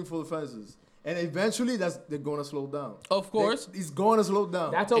just swinging for the fences, and eventually they're gonna slow down. Of course. It's gonna slow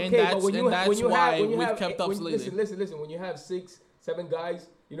down. That's And okay, that's- but when you and have when that's you why have when you we've have kept up when, lately. listen, when you have 6, 7 guys,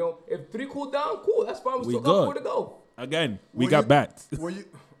 if 3 cool down, cool, that's fine. We We still got 4 good. to go. Again, we Were got you- bats. Were you?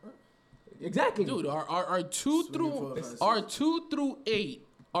 Exactly, Dude, our two Swinging for through the fences. our 2 through 8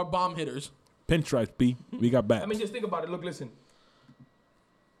 are bomb hitters. Pinstripes, B. We got bats. I mean, just think about it. Look, listen.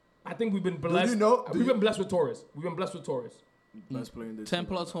 I think we've been blessed. do We've you- been blessed with Torres. Best player in the 10 team.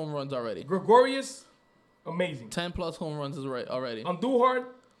 plus home runs already. Gregorius, amazing. 10 plus home runs is right already. Andujar,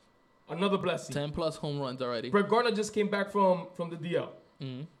 another blessing. 10 plus home runs already. Brett Gardner just came back from the DL.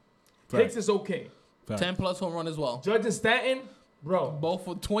 Fact. Hicks is okay. Fact. 10 plus home run as well. Judge and Stanton, bro. Both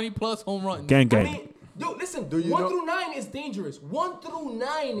with 20 plus home runs. Gang, I gang. mean, dude, listen. Do you 1 know- through 9 is dangerous. 1 through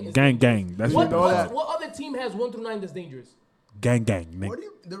 9 is Gang, dangerous. gang. That's What, know what. that. what other team has 1 through 9 that's dangerous? Gang, gang. What do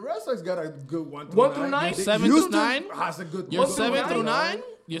you? The Red Sox got a good 1 through 1 through 9? They- 7 through Houston 9? has a good. You're 1 through 7 through 9? 9?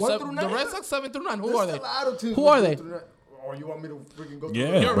 You're 1 sev- through the 9? Red Sox 7 through 9. Who There's are a they? lot of teams Who with are 1 they? through 9. Oh, you want me to freaking go? Yeah,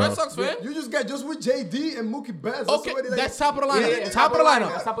 through You're a bro. Red Sox fan? You just got just with JD and Mookie Betts. Okay, already like- that's top of the lineup. Yeah, Top of the lineup.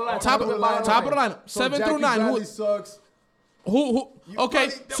 That's top of the lineup. Top of the lineup. So 7 Jackie through 9. Bradley sucks. Who? Okay,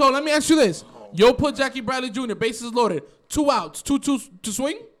 Bradley- so let me ask you this. You'll put Jackie Bradley Jr., bases loaded, 2 outs, 2 to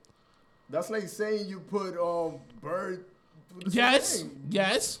swing? That's like saying you put Bird. through the same Yes. thing.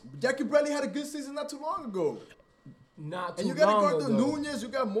 Yes. Jackie Bradley had a good season not too long ago. Not too And you got long to go to ago. Nunez. You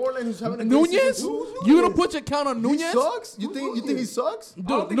got Moreland who's having a good Nunez? season too. You gonna put your count on He Nunez? sucks? You think he sucks? I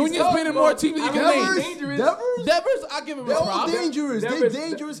don't Dude, think Nunez he's been in bro. more teams than you I can don't name. think Devers? dangerous. Devers? Devers, I give him They're a all props. dangerous. They Devers-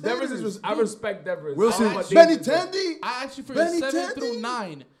 dangerous Devers hitters. is, I respect Devers. Wilson, I'm a Benny dangerous hitter. Tandy. I asked you for your Benny 7 Tandy? through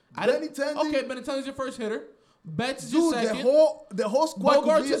 9. Benintendi? Okay, Benintendi's your first hitter. Betts is your Dude, second. the whole squad could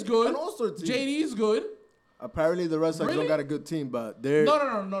Bogarts be is good. an all-star team. JD is good. Apparently, the Red Sox Really? don't got a good team, but they're No.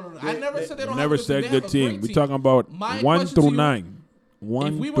 I never said they don't Never have a said good team. good They have a team. great We're talking about My 1 question to through you, 9.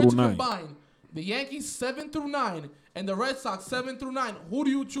 1 If we were through to 9. combine the Yankees 7 through 9 and the Red Sox 7 through 9, who do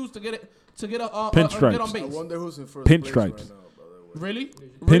you choose to get get on Pinstripes. I base? wonder who's in first place right Pinstripes. now, by the way. Really?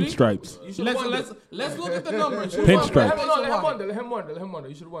 Pinstripes. You should wonder. Let's look at the numbers. Who Pinstripes. Let won? him wonder.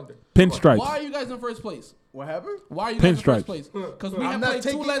 You should wonder. Pinstripes. Why are you guys in first place? What happened? Why are you guys in first Pinstripes. place? Because we I'm have not played 2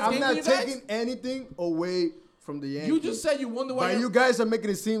 taking. less I'm games not than you guys. taking anything away from the Yankees. You just said you wonder why. But you guys are making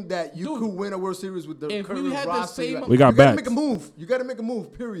it seem that you Dude, could win a World Series with the if we current had the roster. same- We got you gotta bats. make a move. You got to make a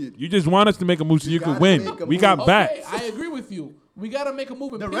move. Period. You just want us to make a move so you can gotta win. make a We move. got Okay, bats. I agree with you. We gotta make a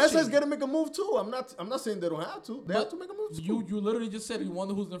move in The pitching. Red Sox got to make a move too. I'm not saying they don't have to. They have to make a move too. You literally just said you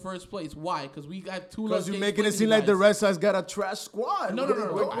wonder who's in first place. Why? Because we got 2 less Because games. you're making it played seem than like you the guys. Red Sox got a trash squad. No. What are you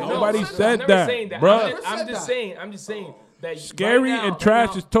doing? I know. Nobody I'm said never that, saying that. bruh. I'm just saying that Scary right now- and trash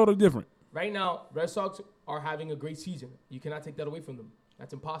right is totally different. Right now, Red Sox are having a great season. You cannot take that away from them.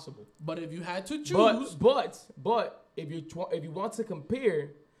 That's impossible. But if you had to choose, But if you want to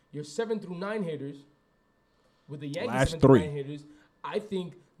compare your 7 through 9 hitters with the Yankees Last 7 through 9 3. hitters, I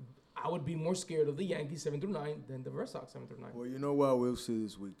think I would be more scared of the Yankees 7 through 9 than the Red Sox 7 through 9. Well, you know what? We'll see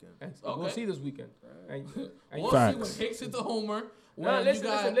this weekend. We'll Okay. see this weekend. And we'll Facts. see when Hicks hit the homer. When No, listen, you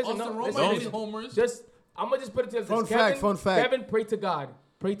got listen, Austin no, Roma listen, hitting listen. homers. I'm gonna just put it to you. Fun Kevin, fact. Kevin, pray to God.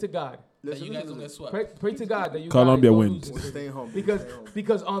 Pray to God. that you guys don't get swept. Pray to God that you Colombia guys don't wins. lose. Stay home.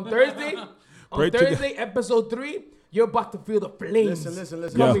 Because on Thursday, Pray to God. episode 3, you're about to feel the flames. Listen.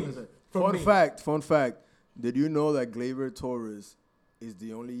 Yeah. Listen. From Fun fact. Did you know that Gleyber Torres is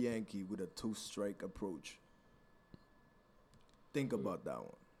the only Yankee with a 2-strike approach? Think about that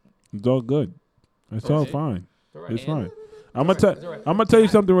one. It's all good. It's all Okay. fine. All right. It's And- fine. I'm gonna tell you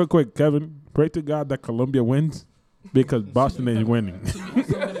something real quick, Kevin. Pray to God that Colombia wins because Boston ain't winning. So you have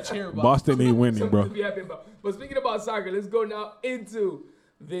something to cheer about. Boston ain't winning, Something to bro. be happy about. But speaking about soccer, let's go now into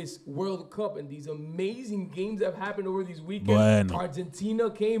this World Cup and these amazing games that have happened over these weekends. Bueno. Argentina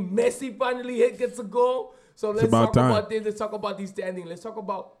came. Messi finally gets a goal. So let's about talk time. about this. Let's talk about these standings. Let's talk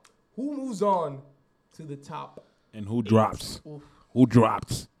about who moves on to the top. And who drops? Who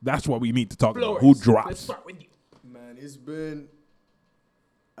drops? That's what we need to talk about. Flores, Who let's drops? start with you. Man, it's been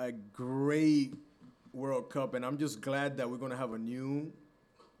a great World Cup, and I'm just glad that we're gonna have a new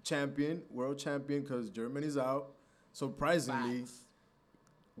world champion, because Germany's out. Surprisingly,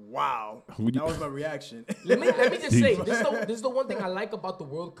 wow, that was my reaction. Let me just say, Jesus. this is the one thing I like about the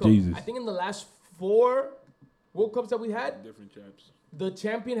World Cup. Jesus. I think in the last 4 World Cups that we had, Different champs. the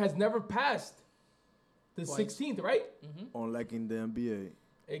champion has never passed the Twice. 16th, right? Unlike in the NBA.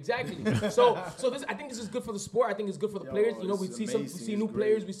 Exactly. So this, I think this is good for the sport. I think it's good for the players. You know, we it's see amazing. we see new It's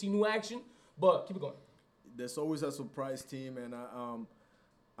players, great. we see new action. But keep it going. There's always a surprise team, and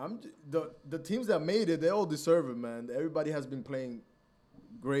the teams that made it, they all deserve it, man. Everybody has been playing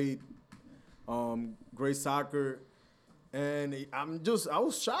great soccer, and I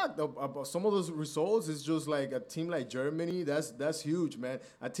was shocked about some of those results. It's just like a team like Germany, that's huge, man.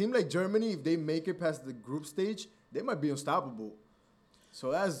 A team like Germany, if they make it past the group stage, they might be unstoppable. So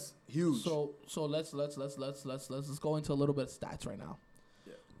that's huge. So let's go into a little bit of stats right now.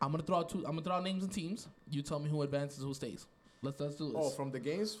 Yeah. I'm gonna throw out names and teams. You tell me who advances, who stays. Let's do this. Oh, from the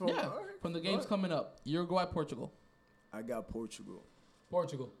games? yeah, all right, from the games all right. coming up. Uruguay, Portugal. I got Portugal.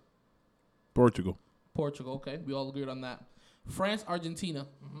 Portugal. Portugal. Okay, we all agreed on that. France, Argentina.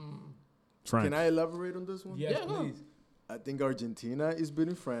 France. Can I elaborate on this one? Yes, Yeah, go. please. I think Argentina is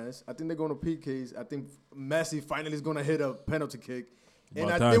beating France. I think they're going to PKs. I think Messi finally is going to hit a penalty kick. And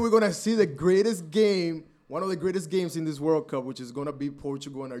About I time. think we're going to see the greatest game, one of the greatest games in this World Cup, which is going to be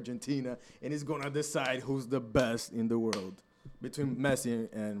Portugal and Argentina. And it's going to decide who's the best in the world. Between Messi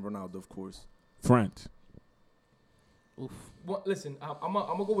and Ronaldo, of course. France. Oof. Well, listen, I'm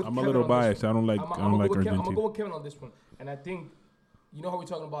gonna go with. I'm Kevin a little on this biased. one. I don't like I'm gonna Argentina. go with Kevin on this one, and I think, you know how we're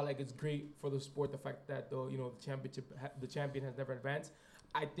talking about like it's great for the sport, the fact that the champion has never advanced.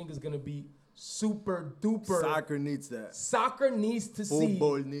 I think it's gonna be super duper. Soccer needs that. Soccer needs to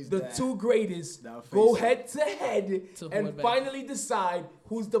Football see needs the that. two greatest That face go it. head to head To who and advances. finally decide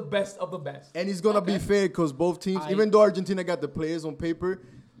who's the best of the best. And it's going to be fair because both teams, even though Argentina got the players on paper,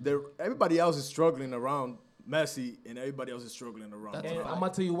 everybody else is struggling around Messi, and everybody else is struggling around. That's And a fact. I'm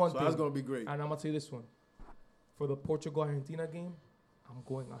gonna tell you one So thing. that's going to be great. And I'm gonna tell you this one. For the Portugal-Argentina game, I'm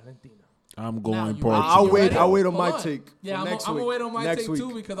going Argentina. I'm Now, going you- Portugal. I'll wait. ready? I'll wait on Hold my on. take. Yeah, for I'm next gonna week. wait on my Next take week.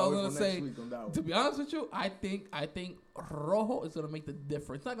 too, because I I'll was wait gonna for next say, week on that one. to be honest with you, I think Rojo is gonna make the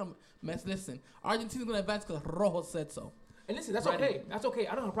difference. It's not gonna mess. Listen, Argentina's gonna advance because Rojo said so. And listen, that's Ready. okay. That's okay.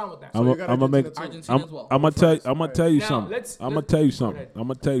 I don't have a problem with that. I'm you got gonna make. Argentina too. Argentina as well. I'm gonna tell. I'm gonna tell you Now, something. let's- I'm gonna let's- tell you go something. ahead. I'm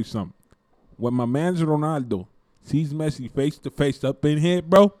gonna tell you something. When my man's Ronaldo sees Messi face to face up in here,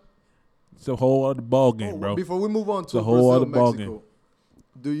 bro, it's a whole other ball game, bro. Before we move on to a whole Brazil, other ball Mexico,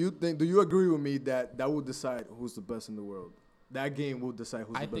 do you agree with me that will decide who's the best in the world? That game will decide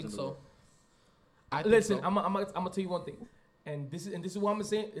who's I the best think in the so. world. I think Listen, so. I'm gonna tell you one thing, and this is what I'm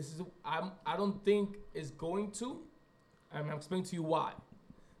saying. I don't think it's going to. I'm explaining to you why,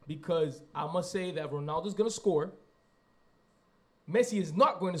 because I must say that Ronaldo's gonna score. Messi is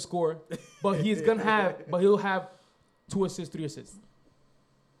not going to score, but he'll have 2 assists, 3 assists.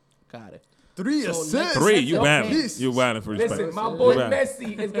 Got it. 3 So assists. let's- Three, you Okay. banned. You banned for respect. Listen, my boy Right.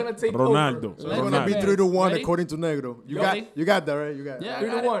 Messi is gonna take Ronaldo. over. So Let's it's gonna be advance. 3-1 Ready? according to Negro. You Ready? got that right. You got it. Yeah.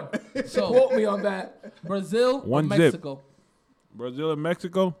 3-1. So Quote me on that. Brazil or One zip. Mexico? Brazil and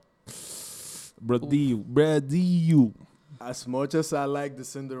Mexico. Brazil. As much as I like the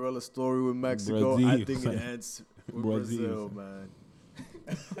Cinderella story with Mexico, I Brazil. think it ends with Brazil. Brazil, man.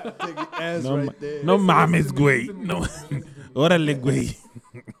 I think it ends No, right there. no mames, Listen to me, güey. listen to me, No, listen to me, listen to me. órale,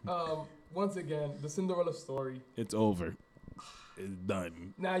 güey. Once again, the Cinderella story. It's over. It's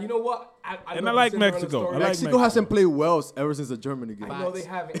done. Now, you know what? And I love the like Cinderella Mexico. story. I like Mexico Mexico. hasn't played well ever since the Germany game. I know they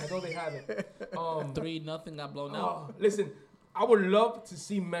haven't. 3-0 got blown out. Listen, I would love to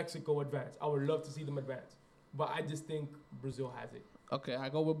see Mexico advance. I would love to see them advance. But I just think Brazil has it. Okay, I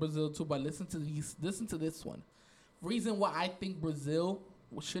go with Brazil too, but listen to this one. Reason why I think Brazil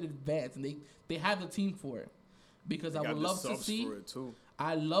should advance, and they have the team for it, because I would love to see.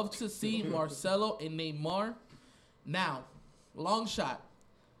 I love to see Marcelo and Neymar. Now, long shot.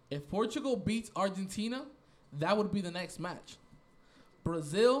 If Portugal beats Argentina, that would be the next match.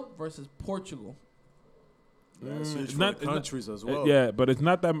 Brazil versus Portugal. That's huge It's for not- the it's not- countries as well. Yeah, but it's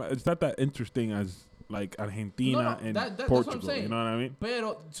not that interesting as like Argentina No, and that's what I'm Portugal. saying. You know what I mean?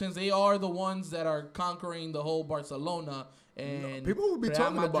 But since they are the ones that are conquering the whole Barcelona and People will be Real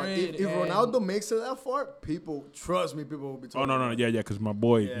talking about Madrid if and- Ronaldo makes it that far. Trust me, people will be Oh talking. no, about yeah, because my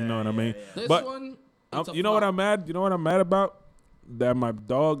boy. You know what I mean? This But one, I'm- it's a you know what flop. I'm mad? You know what I'm mad about? That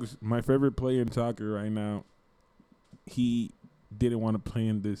my favorite player in soccer right now, he didn't want to play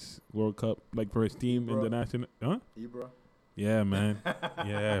in this World Cup, like for his team in Ibra. the national. Huh? Ibra. Yeah, man.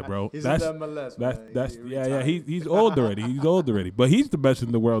 Yeah, bro. He's in the MLS, man. That's He yeah. retired. He's old already. He's old already. But he's the best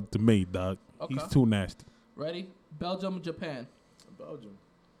in the world to me, dog. Okay. He's too nasty. Ready? Belgium, Japan. Belgium.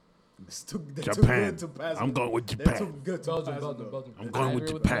 They're too Japan. good to pass. I'm going with They're Japan. too good to pass. Belgium. I'm I going with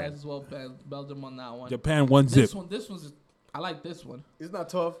agree with Japan. you guys as well. Belgium on that one. Japan 1-0. This one's. I like this one. It's not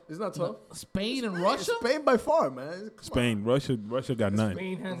tough. It's not tough. Spain and Russia. Spain by far, man. Come Spain, Russia got none.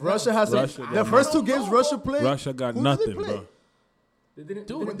 Spain hands on. Russia down. has Russia the got first two none. games Russia played. Russia got who did they nothing, play? bro. They didn't.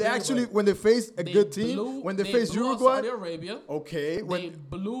 Dude, When they actually when they faced a good team, when they faced blew out Uruguay, Saudi Arabia. okay. They When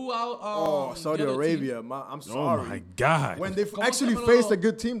blew out. Saudi the other Arabia, team. I'm Oh sorry. my God. When they Come on, actually no. faced a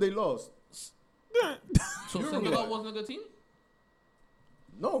good team, they lost. So Senegal wasn't a good team.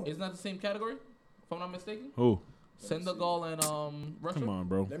 No, Isn't that the same category? If I'm not mistaken. Who? Senegal and Russia. Come on,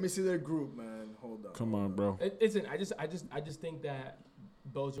 bro. let me see their group, man. Hold on. Come on, bro. Listen, I just think that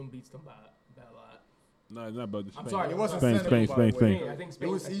Belgium beats them by a lot. No, it's not about the Spain. I'm sorry. It wasn't Spain, Senegal, Spain, by the Spain, way. Spain. I think It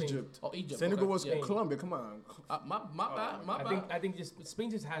Spain. was I think- Egypt. Oh, Egypt. Senegal okay. was Yeah. Colombia. Come on. My bad. My bad. I think just Spain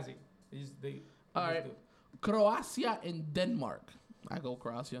just has it. They All right. Croatia and Denmark. I go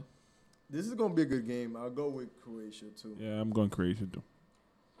Croatia. This is gonna be a good game. I'll go with Croatia too. Yeah, I'm going Croatia too.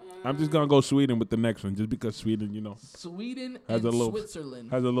 I'm just gonna go Sweden with the next one, just because Sweden, Sweden Has and a little- Switzerland.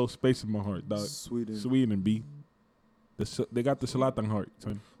 has a little space in my heart, dog. Sweden. B. They got the Zlatan heart,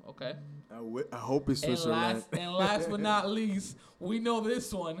 son. Okay. I hope it's Switzerland. And last but not least, we know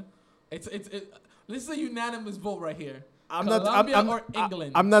this one. This is a unanimous vote right here. Colombia or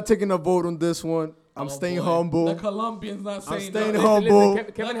England? I'm not taking a vote on this one. I'm Oh, staying boy. humble. The Colombians not I'm saying staying nothing. humble.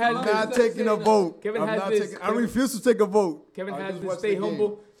 Kevin I'm has not this. taking a vote. Kevin I'm has not this. taking. I refuse to take a vote. Kevin I'll has just this watch stay the game.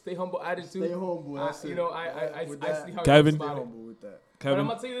 humble attitude. Stay humble. That's it. I With see that, how Kevin. you Stay feel about it. humble with that. But I'm Kevin,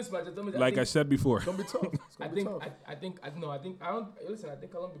 gonna tell you this much. like I said before, It's gonna be tough. It's I gonna be think tough. I think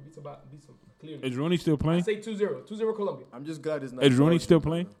Colombia beats them clearly. is Rooney still I playing? say 2-0 Colombia. I'm just glad it's not. Is Rooney Croatia. still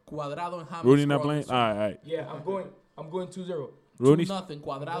playing? Cuadrado and James. Rooney not playing? All right. Yeah, I'm going 2-0. Rooney, Nothing.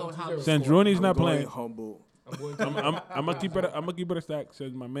 Cuadrado and 2-0. James. since scored. Rooney's I'm not going playing, humble. I'm going. I'm gonna keep it. I'm gonna keep it a stack.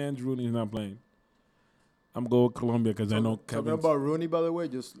 Says my man's Rooney's not playing. I'm going with Colombia because I know Talking Kevin's about Rooney, by the way,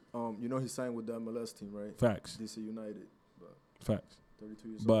 just he signed with the MLS team, right? facts. DC United. But Facts. 32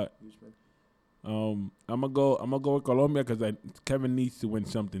 years But- old. Huge man. I'm gonna go with Colombia because Kevin needs to win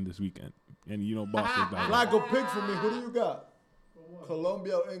something this weekend, and boss is that. Flacco, pick for me. Who do you got?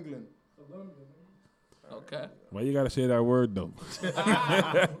 Colombia or England? Okay. Why you gotta say that word though?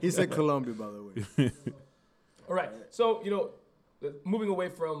 He said Colombia, by the way. All right. So moving away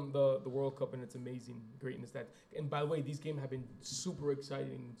from the World Cup and its amazing greatness and by the way, these games have been super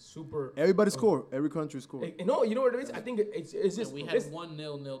exciting, super. Everybody score. Every country score. No, you know what it is? I think it's Yeah, just we had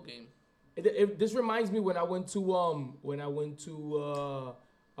 1-0 game. This reminds me when I went to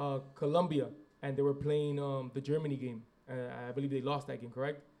Colombia and they were playing the Germany game. I believe they lost that game,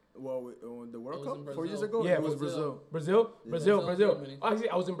 correct? Well, on the World It was Cup in 4 years Brazil. ago, Yeah, it was Brazil. Brazil. Brazil. Germany. Oh, actually,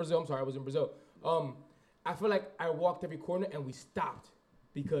 I was in Brazil. I'm sorry, I was in Brazil. I feel like I walked every corner and we stopped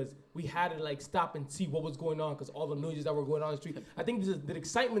because we had to stop and see what was going on because all the noises that were going on the street. I think this is the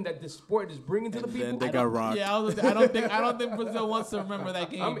excitement that this sport is bringing to the And people. then they got rocked. Yeah, I don't think Brazil wants to remember that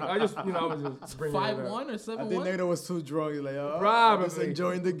game. I was just bringing it up. 5-1 or I 7-1. think Nato was too drunk. He's like, I'm just Probably.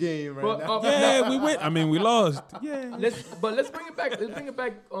 enjoying the game right But, now. Yeah, we win. I mean, we lost. Yeah. let's bring it back. Let's bring it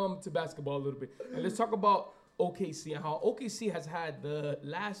back to basketball a little bit, and let's talk about OKC and how OKC has had the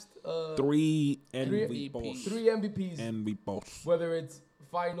last 3 MVP. MVPs. 3 MVPs, MVPs. whether it's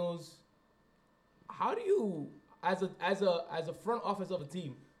finals. How do you, as a front office of a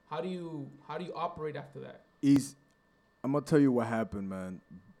team, how do you operate after that? I'm gonna tell you what happened, man.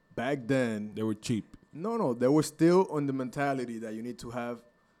 Back then, They were cheap. no, they were still on the mentality that you need to have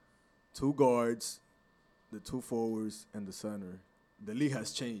 2 guards, the 2 forwards, and the center. The league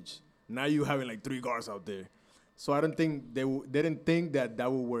has changed. Now you having 3 guards out there. So I don't think they didn't think that would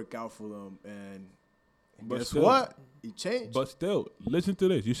work out for them. And But guess still- what? It changed. But still, listen to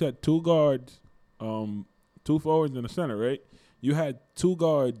this. You said 2 guards, 2 forwards and a center, right? You had 2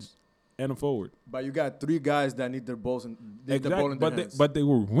 guards and a forward. But you got 3 guys that need the ball in their hands. But they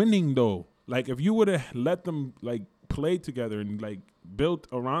were winning though. If you would have let them play together and built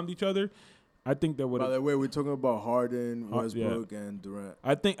around each other, I think that would By have. the way, we're talking about Harden, Yeah. Westbrook, and Durant.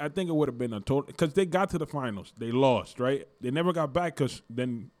 I think it would have been a total because they got to the finals. They lost, right? They never got back because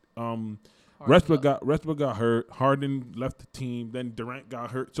then Westbrook got hurt. Harden left the team. Then Durant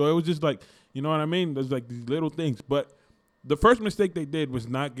got hurt. So it was just you know what I mean? There's these little things. But the first mistake they did was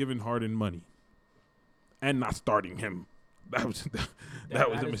not giving Harden money and not starting him. That was that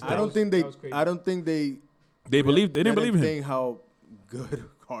was a mistake. I don't think they They didn't believe in him. Think how good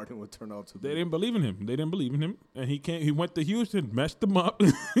Harden would turn out to They be. didn't believe in him. And he went to Houston, messed them up.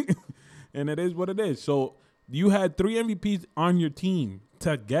 And it is what it is. So you had 3 MVPs on your team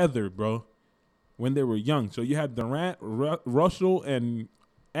together, bro, when they were young. So you had Durant, Russell, and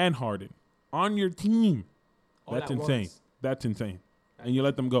Harden on your team. All That's at insane. once. That's insane. And you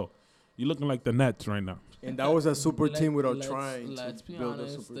let them go. You're looking like the Nets right now. And that was a super team without let's- trying Let's to be build a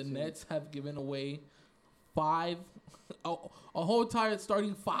honest. super The team. Nets have given away 5, a whole entire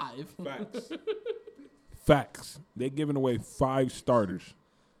starting 5. Facts. They're giving away 5 starters.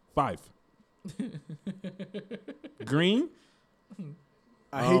 5. Green.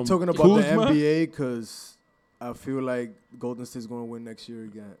 I hate talking about Kuzma? the NBA because I feel like Golden State's going to win next year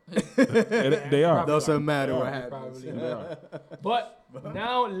again. They are. Doesn't matter what They happens. probably are. But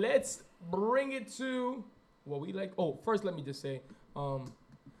now let's bring it to what we like. Oh, first let me just say,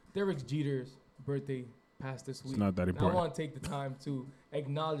 Derek Jeter's birthday passed this week. It's not that And I important. want to take the time to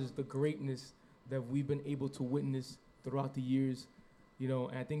acknowledge the greatness that we've been able to witness throughout the years. You know,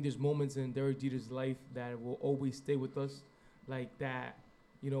 and I think there's moments in Derek Jeter's life that will always stay with us, like that.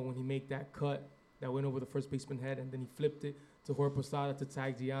 You know, when he made that cut that went over the first baseman head, and then he flipped it to Jorge Posada to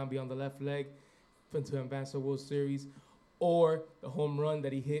tag Giambi on the left leg to advance the World Series, or the home run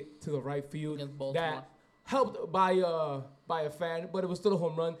that he hit to the right field Against Baltimore. that helped by a fan, but it was still a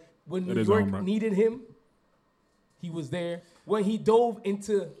home run. When It New is a home York run. needed him, he was there. When he dove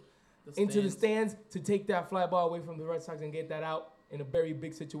into the stands to take that fly ball away from the Red Sox and get that out in a very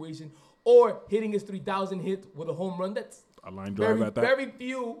big situation, or hitting his 3,000 hit with a home run. That's A line drive very, at that. very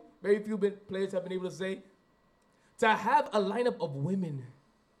few players have been able to say. To have a lineup of women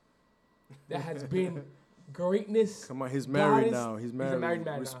that has been greatness. Come on, he's married goddess. now. He's married. a married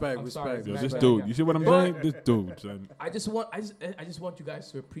man now. Respect, I'm respect. sorry. Yo, He's this a married dude. man. You see what I'm But- saying? This dude, son. I just want you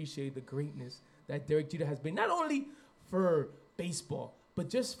guys to appreciate the greatness that Derek Jeter has been, not only for baseball, but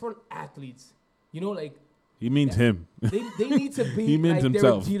just for athletes. You know, like He means him. they need to be He means like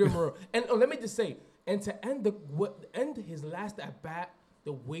himself. Derek Jeter. And let me just say, and to end his last at bat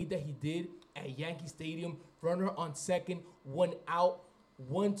the way that he did at Yankee Stadium, runner on second, 1 out,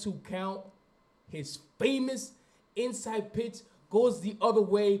 1-2 count, his famous inside pitch goes the other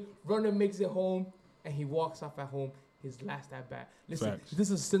way, runner makes it home, and he walks off at home. His last at bat. Listen, Facts. this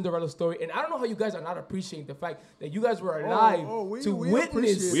is a Cinderella story, and I don't know how you guys are not appreciating the fact that you guys were alive to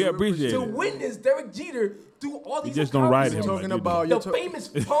witness We appreciate to it. witness Derek Jeter do all these. just don't ride him You're accomplishments. talking like you about do. you're The famous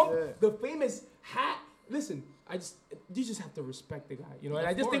pump, the famous hat. Listen, you just have to respect the guy, you know. And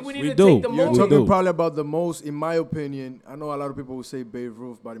I just think we need We to do. take the You're You're moment. talking do. probably about the most, in my opinion. I know a lot of people will say Babe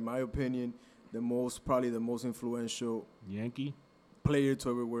Ruth, but in my opinion, probably the most influential Yankee. player to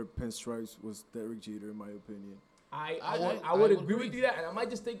ever wear pinstripes was Derek Jeter, in my opinion. I would agree with you that, and I might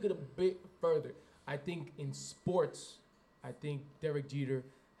just take it a bit further. I think in sports, I think Derek Jeter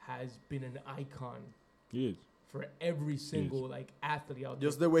has been an icon He is. for every single like athlete out there.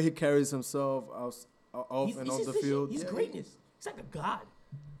 Just the way he carries himself off He's and off just the this shit. field. He's Yeah. greatness. He's like a god.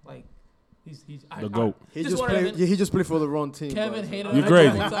 Like he's The GOAT. He Just just wanna- played. He just played for the wrong team. Kevin but- hated You him.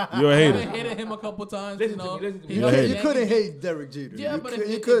 crazy. a couple times. You're a hater. Kevin hated him a couple times. Listen you to know. me, listen to me. He You're a hated hater. You couldn't hate Derek Jeter. Yeah, you but could, if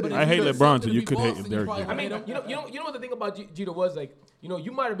you it- couldn't. but if I it hate was LeBron, something so to you be could hate Boston, Derek probably Jeter. I mean, hate him. you know what the thing about Jeter was like. You know,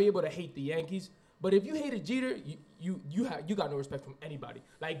 you might have been able to hate the Yankees, but if you hated Jeter, you got no respect from anybody.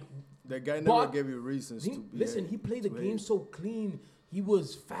 Like That guy never But gave you reasons to be. listen, he played the to game hate. so clean. He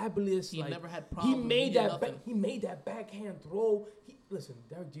was fabulous. He like, never had He problems. made He had that. nothing. He made that backhand throw. Listen,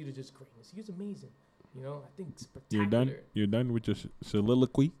 Derek Jeter just greatness. He was amazing. You know, I think spectacular. You're done. You're done with your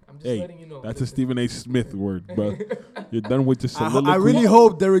soliloquy. I'm just Hey, letting you know. that's a Listen. Stephen A. Smith word, bro. You're done with your soliloquy. I really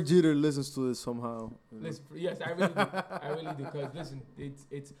hope Derek Jeter listens to this somehow. you know. Listen, yes, I really do. I really do. Because listen,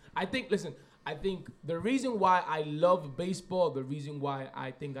 it's. I think the reason why I love baseball, the reason why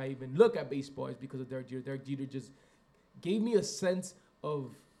I think I even look at baseball is because of Derek Jeter. Derek Jeter just gave me a sense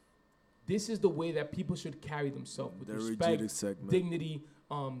of this is the way that people should carry themselves with Derek respect, Jeter segment. dignity,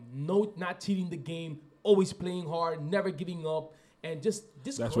 not cheating the game, always playing hard, never giving up, and just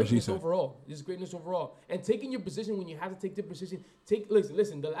That's what she greatness said. overall. Just greatness overall, and taking your position when you have to take the position.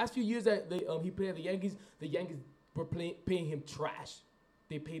 Listen. The last few years that he played at the Yankees were paying him trash.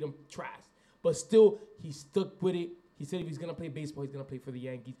 They paid him trash, but still he stuck with it. He said if he's gonna play baseball, he's gonna play for the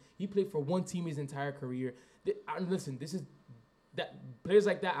Yankees. He played for one team his entire career. Listen, this is that players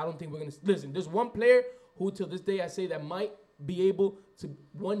like that. I don't think we're gonna listen. There's one player who, till this day, I say that might be able to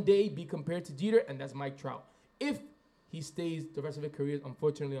one day be compared to Jeter, and that's Mike Trout. If he stays the rest of his career,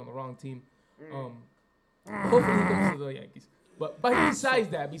 unfortunately, on the wrong team, hopefully he comes to the Yankees. But besides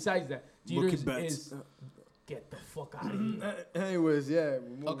that, Jeter Mookie Betts. Get the fuck out of here. Anyways, yeah.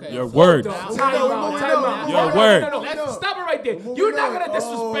 Okay. Your so words. now- Time out. Your word. No. Stop it right there. You're not gonna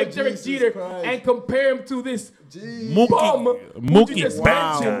disrespect Derek Jesus Jeter Christ. and compare him to this Jeez. bum who you Mookie just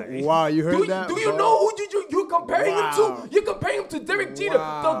Wow. mentioned. Wow, you heard that? Do you bro? know who you're comparing him Wow. to? You're comparing him to Derek Jeter,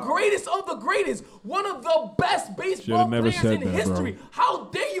 Wow. the greatest of the greatest, one of the best baseball Should've never players said in that, bro. history. How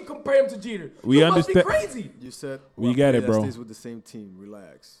dare you compare him to Jeter? We you understand- must be crazy. You said We get it, player that bro. Stays with the same team.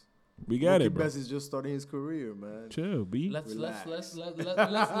 Relax. We got it, Mookie bro. Betts is just starting his career, man. Chill, B. Let's Relax.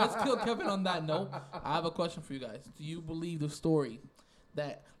 kill Kevin on that note. I have a question for you guys. Do you believe the story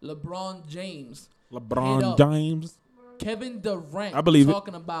that LeBron James hit LeBron up James. Kevin Durant I believe it.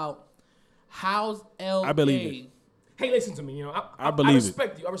 talking about how's LA? I believe it. Hey, listen to me. You know, I believe I it.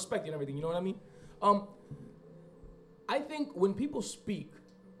 respect you. I respect you and everything. You know what I mean? I think when people speak,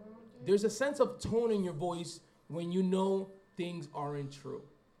 there's a sense of tone in your voice when you know things aren't true.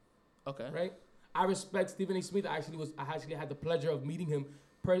 Okay. Right? I respect Stephen A. Smith. I actually had the pleasure of meeting him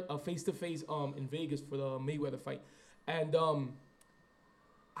face to face in Vegas for the Mayweather fight, and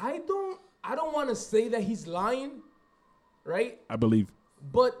I don't want to say that he's lying, right? I believe.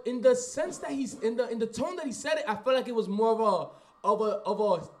 But in the sense that he's in the tone that he said it, I felt like it was more of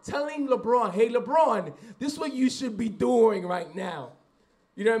a telling LeBron, hey LeBron, this is what you should be doing right now.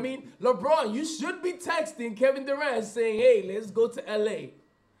 You know what I mean? LeBron, you should be texting Kevin Durant saying, hey, let's go to LA.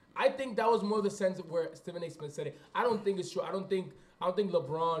 I think that was more the sense of where Stephen A. Smith said it. I don't think it's true. I don't think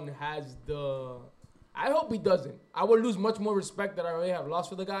LeBron has the. I hope he doesn't. I would lose much more respect that I already have lost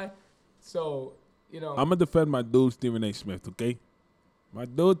for the guy. So, you know. I'm gonna defend my dude Stephen A. Smith, okay? My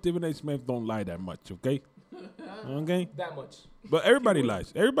dude Stephen A. Smith don't lie that much, okay? Okay? That much. But everybody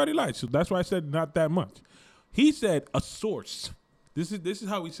lies. Everybody lies. So that's why I said not that much. He said a source. This is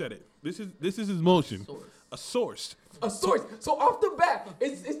how he said it. This is his motion. A source. A source. So off the bat,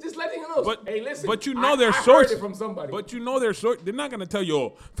 it's just letting him know. But, hey, listen. but you know I their heard source it from somebody. But you know their source. They're not gonna tell you,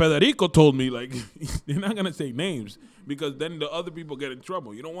 oh, Federico told me. Like they're not gonna say names because then the other people get in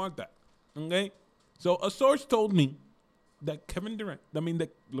trouble. You don't want that. Okay? So a source told me that that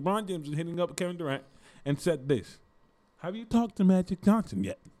LeBron James was hitting up Kevin Durant and said this. Have you talked to Magic Johnson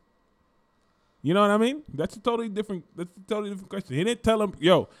yet? You know what I mean? That's a totally different question. He didn't tell him,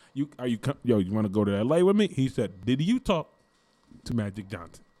 you want to go to LA with me? He said, did you talk to Magic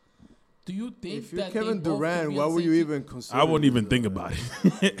Johnson? Do you think If you're that Kevin they both could Durant, be why on the would same you team? even consider? I wouldn't even this, think man?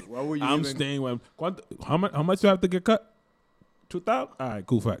 about it. Why would you I'm even? staying with him. How much you have to get cut? 2,000? All right,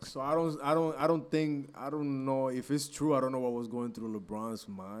 cool facts. So I don't know if it's true. I don't know what was going through LeBron's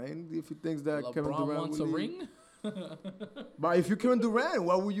mind if he thinks that Kevin LeBron Durant wants a will leave. ring? But if you're Kevin Durant,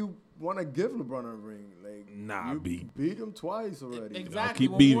 why would you want to give LeBron a ring? Like, Nah, you B. beat him twice already. Exactly.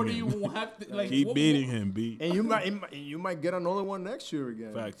 keep What beating more do him. you have to like? Keep what- beating him, B. And you might get another one next year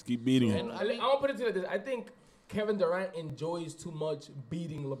again. Facts, keep beating him. And I want to put it to you like this. I think Kevin Durant enjoys too much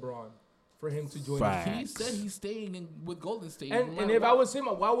beating LeBron for him to join Facts. the team. He said he's staying with Golden State. And no matter if I what. was him,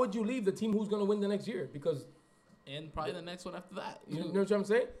 why would you leave the team who's going to win the next year? Because, And probably the next one after that. you know what I'm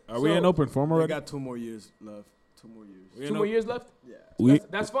saying? Are we in open form They already? got 2 more years left. 2 more years. Two more years left? Yeah.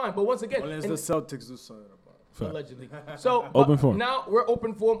 That's fine. But once again, Unless and- the Celtics do something about it. Fact. allegedly. So Open but form. Now we're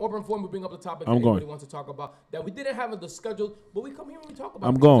open form. Open form. We bring up the topic that I'm anybody going. wants to talk about that we didn't have in the schedule, but we come here and we talk about.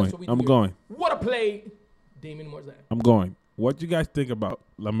 I'm it. going. That's what we I'm do here. going. What a play, Damien Morzan. I'm going. What you guys think about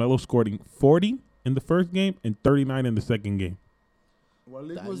LaMelo scoring 40 in the first game and 39 in the second game? What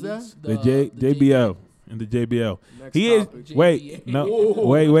league was that? leads The JBL. In the JBL. Next He is. topic. Wait. No. Whoa.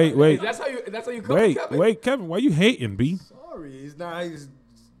 Wait. That's how you come, Kevin? Wait, Kevin. Why you hating, B? Sorry, he's not.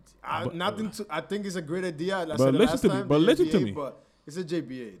 I think it's a great idea. I But said it listen last to me, time, but the listen to NBA, me. But it's a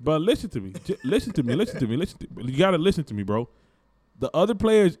JBA. But listen to me. Listen to me. You got to listen to me, bro. The other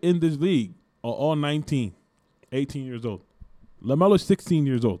players in this league are all 19, 18 years old. LaMelo's 16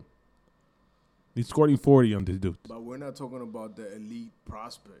 years old. He's scoring 40 on this dude. But we're not talking about the elite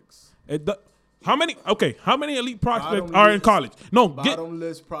prospects. How many elite prospects Bottom are in list. college? No,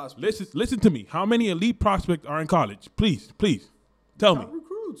 Bottomless prospects. listen to me. How many elite prospects are in college? Please, tell me. Top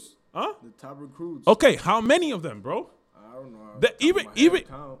recruits. Huh? The top recruits. Okay, how many of them, bro? I don't know. That Top of my head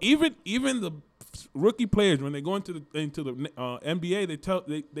count. even the rookie players when they go into the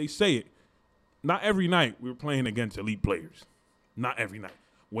NBA, they say it. Not every night we're playing against elite players. Not every night.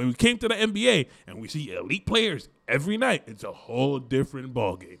 When we came to the NBA and we see elite players every night, it's a whole different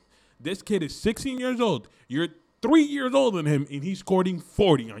ballgame. This kid is 16 years old. You're 3 years older than him, and he's scoring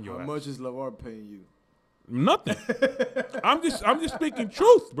 40 on your How ass. much is LeVar paying you? Nothing. I'm just speaking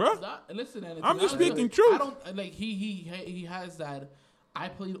truth, bro. Listen, and I'm just honestly, speaking truth. I don't like he has that. I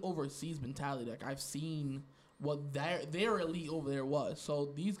played overseas mentality. Like I've seen what their elite over there was.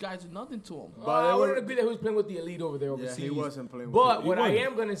 So these guys are nothing to him. But I wouldn't agree that he was playing with the elite over there overseas. Yeah, he wasn't playing with But the what I wasn't.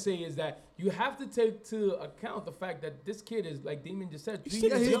 am going to say is that you have to take to account the fact that this kid is, like Damien just said, 3 Yeah,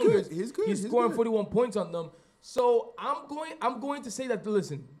 years he's younger. good. He's good. He's He's scoring good. 41 points on them. So I'm going to say that,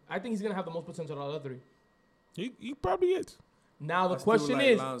 listen, I think he's going to have the most potential out of the 3. He probably is. Now I still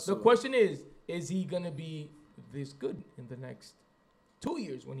like Lonzo. the question is he going to be this good in the next 2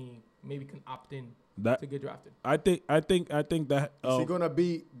 years when he maybe can opt in to get drafted? I think that Is he gonna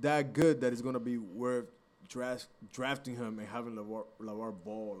be that good that it's gonna be worth drafting him and having LeVar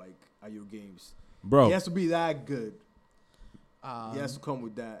Ball like at your games? bro. He has to be that good. He has to Um, come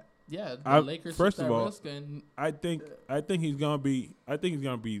with that. Yeah, the I- Lakers first took of that all, risk and I think he's gonna be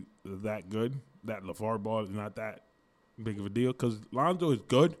that good. That LeVar Ball is not that big of a deal because Lonzo is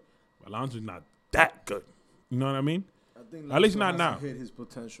good, but Lonzo's not that good. You know what I mean? I think At least Lonzo not hasn't now. hit his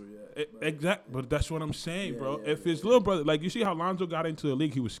potential yet. but- Exactly, but that's what I'm saying, Yeah, bro. yeah, If yeah, his little brother, like you see how Lonzo got into the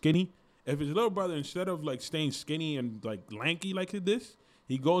league, he was skinny. If his little brother, instead of like staying skinny and like lanky like this,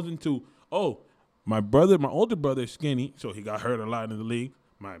 he goes into, my older brother is skinny, so he got hurt a lot in the league.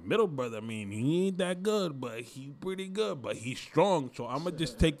 My middle brother, I mean, he ain't that good, but he pretty good, but he's strong. So I'm gonna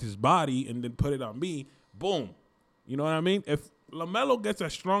just take this body and then put it on me. Boom, you know what I mean? If LaMelo gets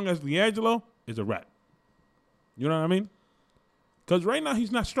as strong as D'Angelo, it's a wrap. You know what I mean? Because right now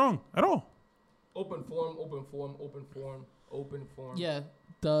he's not strong at all. Open form. yeah.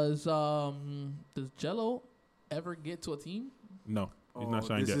 Does Jello ever get to a team? No, he's not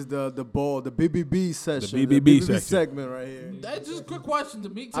signed This yet. is the BBB session. BBB section. segment right here. That's just a quick question to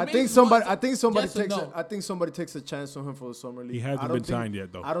me. I me, think it's somebody. one- I think somebody yes or takes. no? I think somebody takes a chance on him for the summer league. He I hasn't don't been think- signed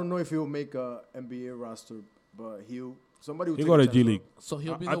yet, though. I don't know if he'll make a NBA roster, but somebody will He'll take go a to chance G on him. League. So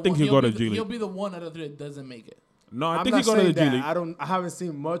he'll be. I The think one, he'll go be to the- G League. He'll be the one out of 3 that doesn't make it. No, I I'm think not he's going to the saying G that. League. I haven't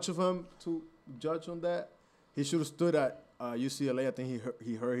seen much of him to judge on that. He should have stood at UCLA. I think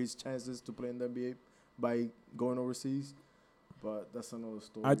he hurt his chances to play in the NBA by going overseas. But that's another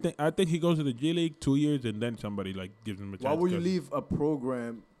story. I think he goes to the G League 2 years and then somebody like gives him a chance. Why would you 'cause leave a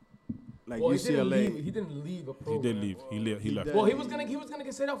program like Well, UCLA? he didn't leave a He program. did leave. He He left. did. Well, he was gonna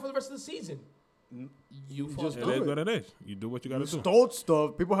get sent out for the rest of the season. You just fucked It do up. is it. what it is. You do what you got You to do. stole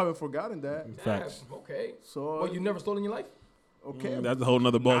stuff. People haven't forgotten that. Facts. Yeah, okay. So Well, you never stole in your life. okay, That's a whole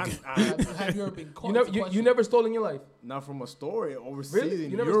nother not, ballgame. Have you ever been caught? You never It's a you question. never stole in your life. not from a store overseas Really?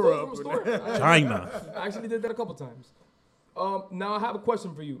 in You never Europe. stole from a store? China. I actually did that a couple times. Now I have a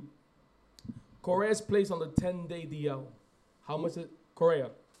question for you. Correa's placed on the 10-day DL. How much is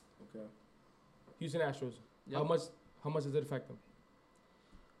Correa? Okay. Houston Astros. Yep. How much does it affect them?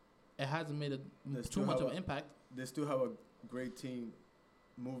 It hasn't made Let's too do much have of an a- impact. They still have a great team.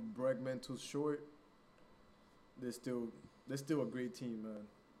 Move Bregman too short. They're still a great team, man.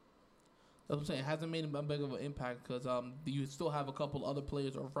 That's what I'm saying. It hasn't made a big of an impact because you still have a couple other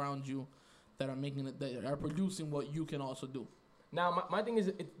players around you that are making it, that are producing what you can also do. Now my thing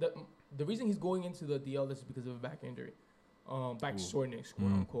is the reason he's going into the DL is because of a back injury, back soreness,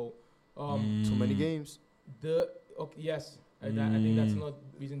 quote unquote. Too many games. Yes, I think that's another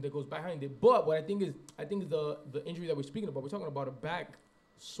reason that goes behind it. But what I think is the injury that we're speaking about. We're talking about a back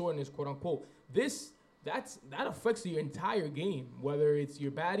soreness, quote unquote. That affects your entire game, whether it's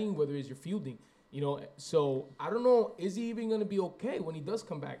your batting, whether it's your fielding. So I don't know. Is he even going to be okay when he does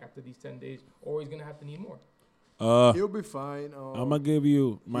come back after these 10 days, or he's going to have to need more? He'll be fine. I'm gonna give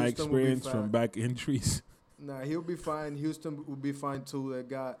you my Houston will be experience fine. from back injuries. Nah, he'll be fine. Houston will be fine too.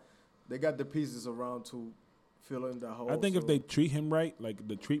 They got the pieces around to fill in that hole. I think if so- they treat him right, like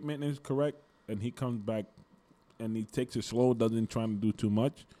the treatment is correct, and he comes back and he takes it slow, doesn't try to do too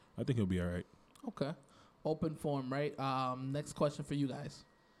much, I think he'll be all right. Okay. Open form, right? Next question for you guys.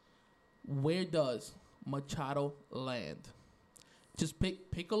 Where does Machado land? Just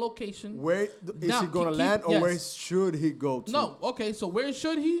pick a location. Where is Now, he gonna keep- land, or where yes. should he go to? No, okay. So where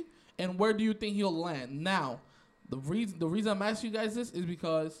should he, and where do you think he'll land? Now, the reason I'm asking you guys this is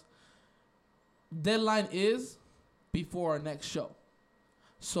because deadline is before our next show.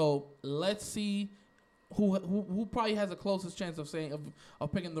 So let's see who probably has the closest chance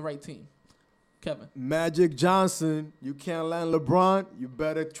of picking the right team. Kevin. Magic Johnson, you can't land LeBron. You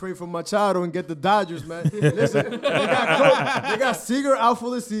better trade for Machado and get the Dodgers, man. Listen, they got Seager out for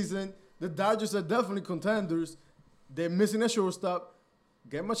the season. The Dodgers are definitely contenders. They're missing a shortstop.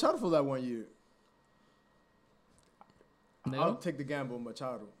 Get Machado for that 1 year. Nail? I'll take the gamble on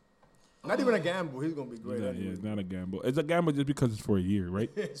Machado. Not even a gamble. He's gonna be great. Yeah, anyway. it's not a gamble. It's a gamble just because it's for a year, right?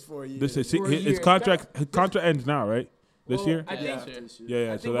 It's for a year. This is For a his year. contract ends now, right? This Well, year. I think Yeah, Yeah. this year.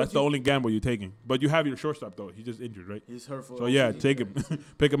 Yeah, I so think that's what the you- only gamble you're taking. But you have your shortstop though. He's just injured, right? He's hurt for. So yeah, take him,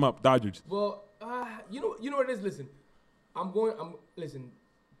 pick him up, Dodgers. Well, You know what it is. Listen, listen.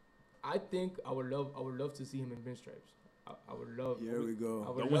 I think I would love to see him in pinstripes. I would love. Here we go.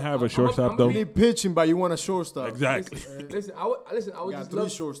 Don't we have a shortstop though? You need pitching, but you want a shortstop. Exactly. Listen, I would Got just three love.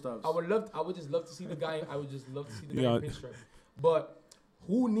 shortstops. I would just love to see the guy. I would just love to see the guy in pinstripe. But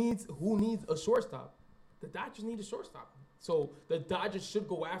who needs a shortstop? The Dodgers need a shortstop. So the Dodgers should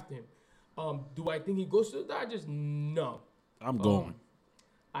go after him. Do I think he goes to the Dodgers? No. I'm going.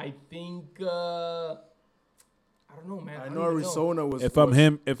 I think. I don't know, man. I know Arizona was. If I'm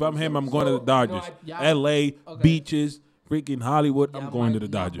him, I'm going to the Dodgers. L.A. beaches, freaking Hollywood. I'm going to the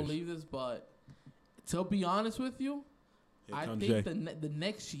Dodgers. I believe this, but to be honest with you, I think the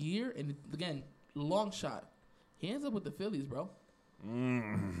next year, and again, long shot, he ends up with the Phillies, bro.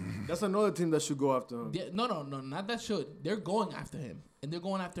 That's another team that should go after him. Yeah, no, not that should. They're going after him, and they're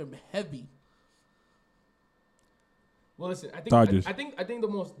going after him heavy. Well, listen, I think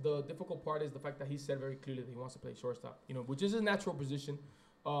the difficult part is the fact that he said very clearly that he wants to play shortstop, which is his natural position.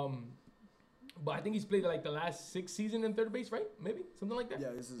 But I think he's played like the last 6 seasons in third base, right? Maybe something like that.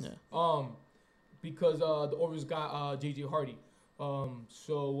 Yeah, this is. Yeah. Because the Orioles got J.J. Hardy.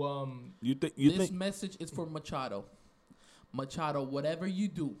 You think this message is for Machado. Machado, whatever you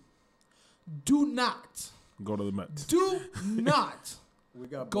do not go to the Mets. Do not we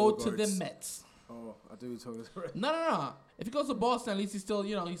got go to the Mets. Oh, I think we talking right. No. If he goes to Boston, at least he's still,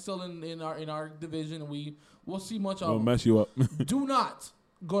 he's still in our division. We'll see much of him. We'll mess you up. Do not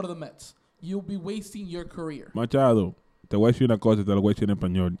go to the Mets. You'll be wasting your career. Machado, te voy a decir una cosa, te lo voy a decir en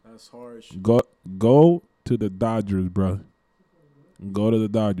español. That's harsh. Go to the Dodgers, bro. Go to the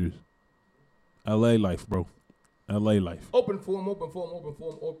Dodgers. LA life, bro. LA life. Open form.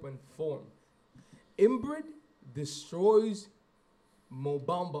 Inbred destroys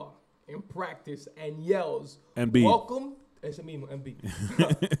Mobamba in practice and yells, Embiid.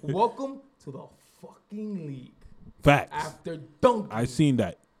 Welcome to the fucking league. Facts. After dunking. I seen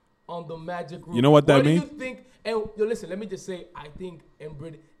that. On the Magic Room. You know what that means? What do you think? And listen, let me just say, I think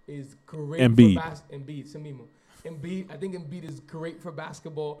Embiid is great Embiid. for Embiid, I think Embiid is great for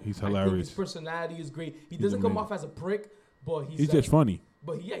basketball. He's I hilarious. think his personality is great. He doesn't come off as a prick, but he's just funny.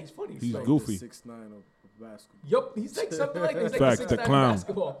 But he's funny. He's like goofy. 6'9" of basketball. Yup, he's like something like this. He's Facts, like the 6'9" clown.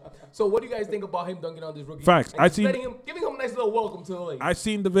 basketball. So what do you guys think about him dunking on this rookie? Facts. And giving him a nice little welcome to the league. I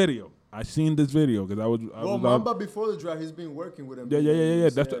seen the video. I seen this video because I was Mamba before the draft, he's been working with him. Yeah.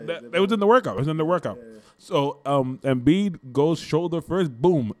 That was in the workout. It was in the workout. Yeah. So Embiid goes shoulder first,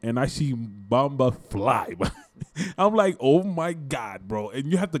 boom, and I see Bamba fly. I'm like, oh my God, bro! And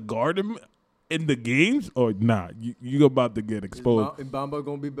you have to guard him in the games, or nah? You about to get exposed. Is Bamba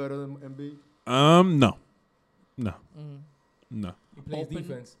gonna be better than Embiid? No. He plays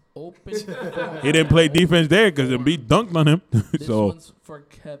defense. Open. He didn't play defense there because Embiid dunked on him. This one's for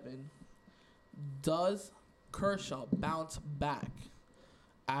Kevin. Does Kershaw bounce back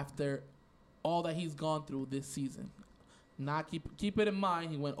after all that he's gone through this season? Not keep it in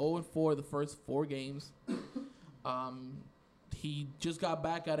mind. He went 0-4 the first 4 games. He just got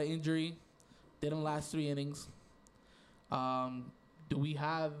back out of injury. Didn't last 3 innings. Do we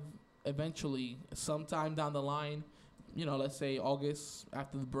have eventually, sometime down the line, let's say August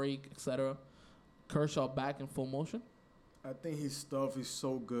after the break, etc., Kershaw back in full motion? I think his stuff is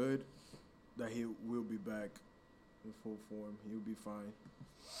so good that he will be back in full form. He'll be fine.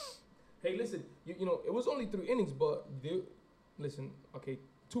 Hey, listen, it was only 3 innings, but okay,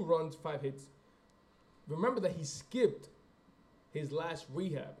 2 runs, 5 hits. Remember that he skipped his last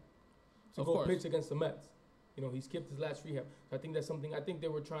rehab to go pitch against the Mets. He skipped his last rehab. So I think that's something. I think they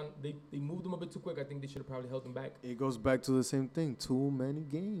were they moved him a bit too quick. I think they should have probably held him back. It goes back to the same thing. Too many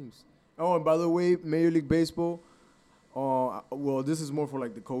games. Oh, and by the way, Major League Baseball. Well, this is more for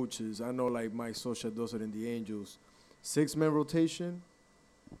like the coaches. I know like Mike Scioscia does it in the Angels. 6-man rotation.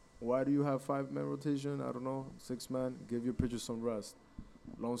 Why do you have 5-man rotation? I don't know. 6-man. Give your pitchers some rest.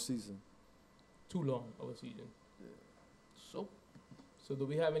 Long season. Too long of a season. Yeah. So do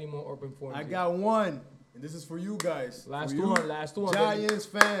we have any more open forms? I got one, and this is for you guys. Last one. Giants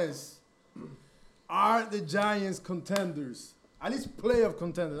fans. Are the Giants contenders? At least playoff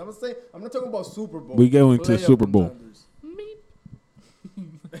contenders. I'm not talking about Super Bowl. We going to Super Bowl.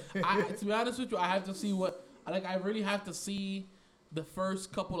 To be honest with you, I have to see I really have to see the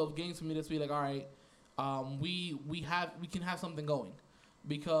first couple of games for me to be like, all right, we can have something going,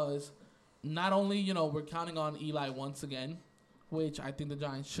 because not only we're counting on Eli once again, which I think the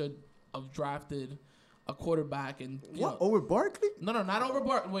Giants should have drafted a quarterback and over Barkley? No, not over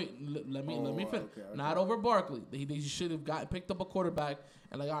Barkley. Wait, let me finish. Okay. Not over Barkley. They should have picked up a quarterback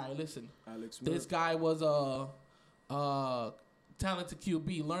and like, all right, listen, this guy was talented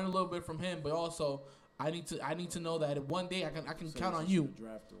QB. Learn a little bit from him, but also I need to know that one day I can count on you.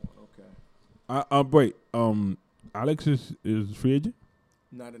 Drafted one. Okay. Wait. Alex is free agent.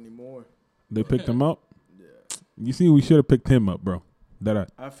 Not anymore. They picked him up. Yeah. You see, we should have picked him up, bro.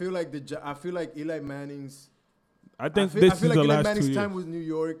 I feel like Eli Manning's. I think I feel like the Eli last Manning's 2 years. time with New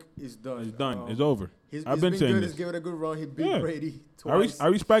York is done. It's done. It's over. He's I've been saying good. this. He's given a good run. He beat Brady I twice.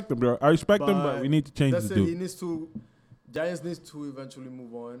 respect him, bro. I respect him, but we need to change that's the it. He dude. needs to. Giants needs to eventually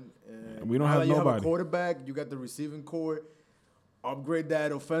move on. And We don't now have that you have a nobody. quarterback. You got the receiving core. Upgrade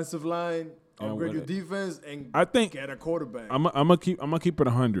that offensive line. And Upgrade your what- defense, and I think get a quarterback. I'm gonna keep it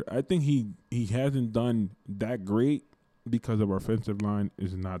 100. I think he hasn't done that great because our offensive line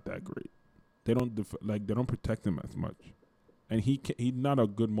is not that great. They don't they don't protect him as much, and he's not a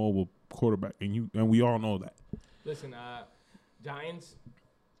good mobile quarterback, and we all know that. Listen, Giants.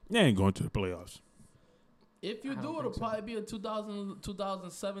 They ain't going to the playoffs. If you do, it'll probably be a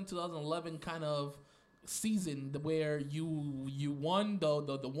 2007, 2011 kind of season where you won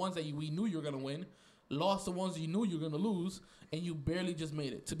the ones that we knew you were gonna win, lost the ones you knew you were gonna lose, and you barely just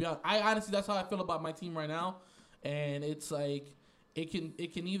made it. To be honest, I honestly that's how I feel about my team right now, and it's like it can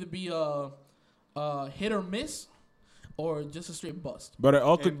either be a hit or miss, or just a straight bust. But it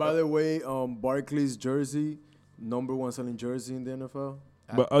all And could. by the way, Barkley's jersey, #1 selling jersey in the NFL.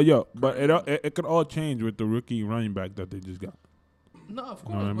 But it could all change with the rookie running back that they just got. No, of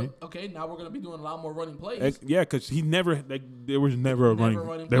course. know what I mean? But okay, now we're gonna be doing a lot more running plays. Because he never there was never a running.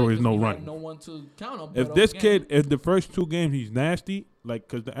 There play was 'cause no we had running. no one to count on. If but this again, kid, if the first 2 games he's nasty,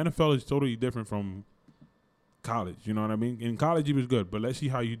 because the NFL is totally different from college, you know what I mean? In college he was good, but let's see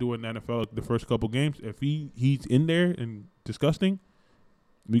how you do in the NFL the first couple games. If he's in there and disgusting,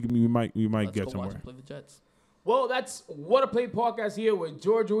 we might let's get go watch somewhere. him play the Jets. Well, that's What a Play podcast here with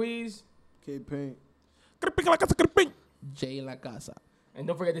George Ruiz. K-Paint. Jay La Casa. And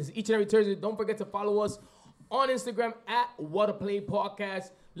don't forget, this is each and every Thursday. Don't forget to follow us on Instagram at What a Play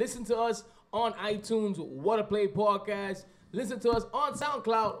Podcast. Listen to us on iTunes, What a Play Podcast. Listen to us on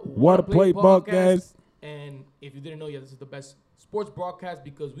SoundCloud, What a Play Podcast. And if you didn't know yet, this is the best sports broadcast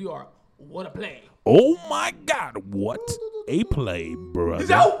because we are What a Play. Oh my God! What a play, brother! He's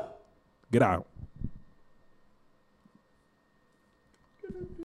out. Get out.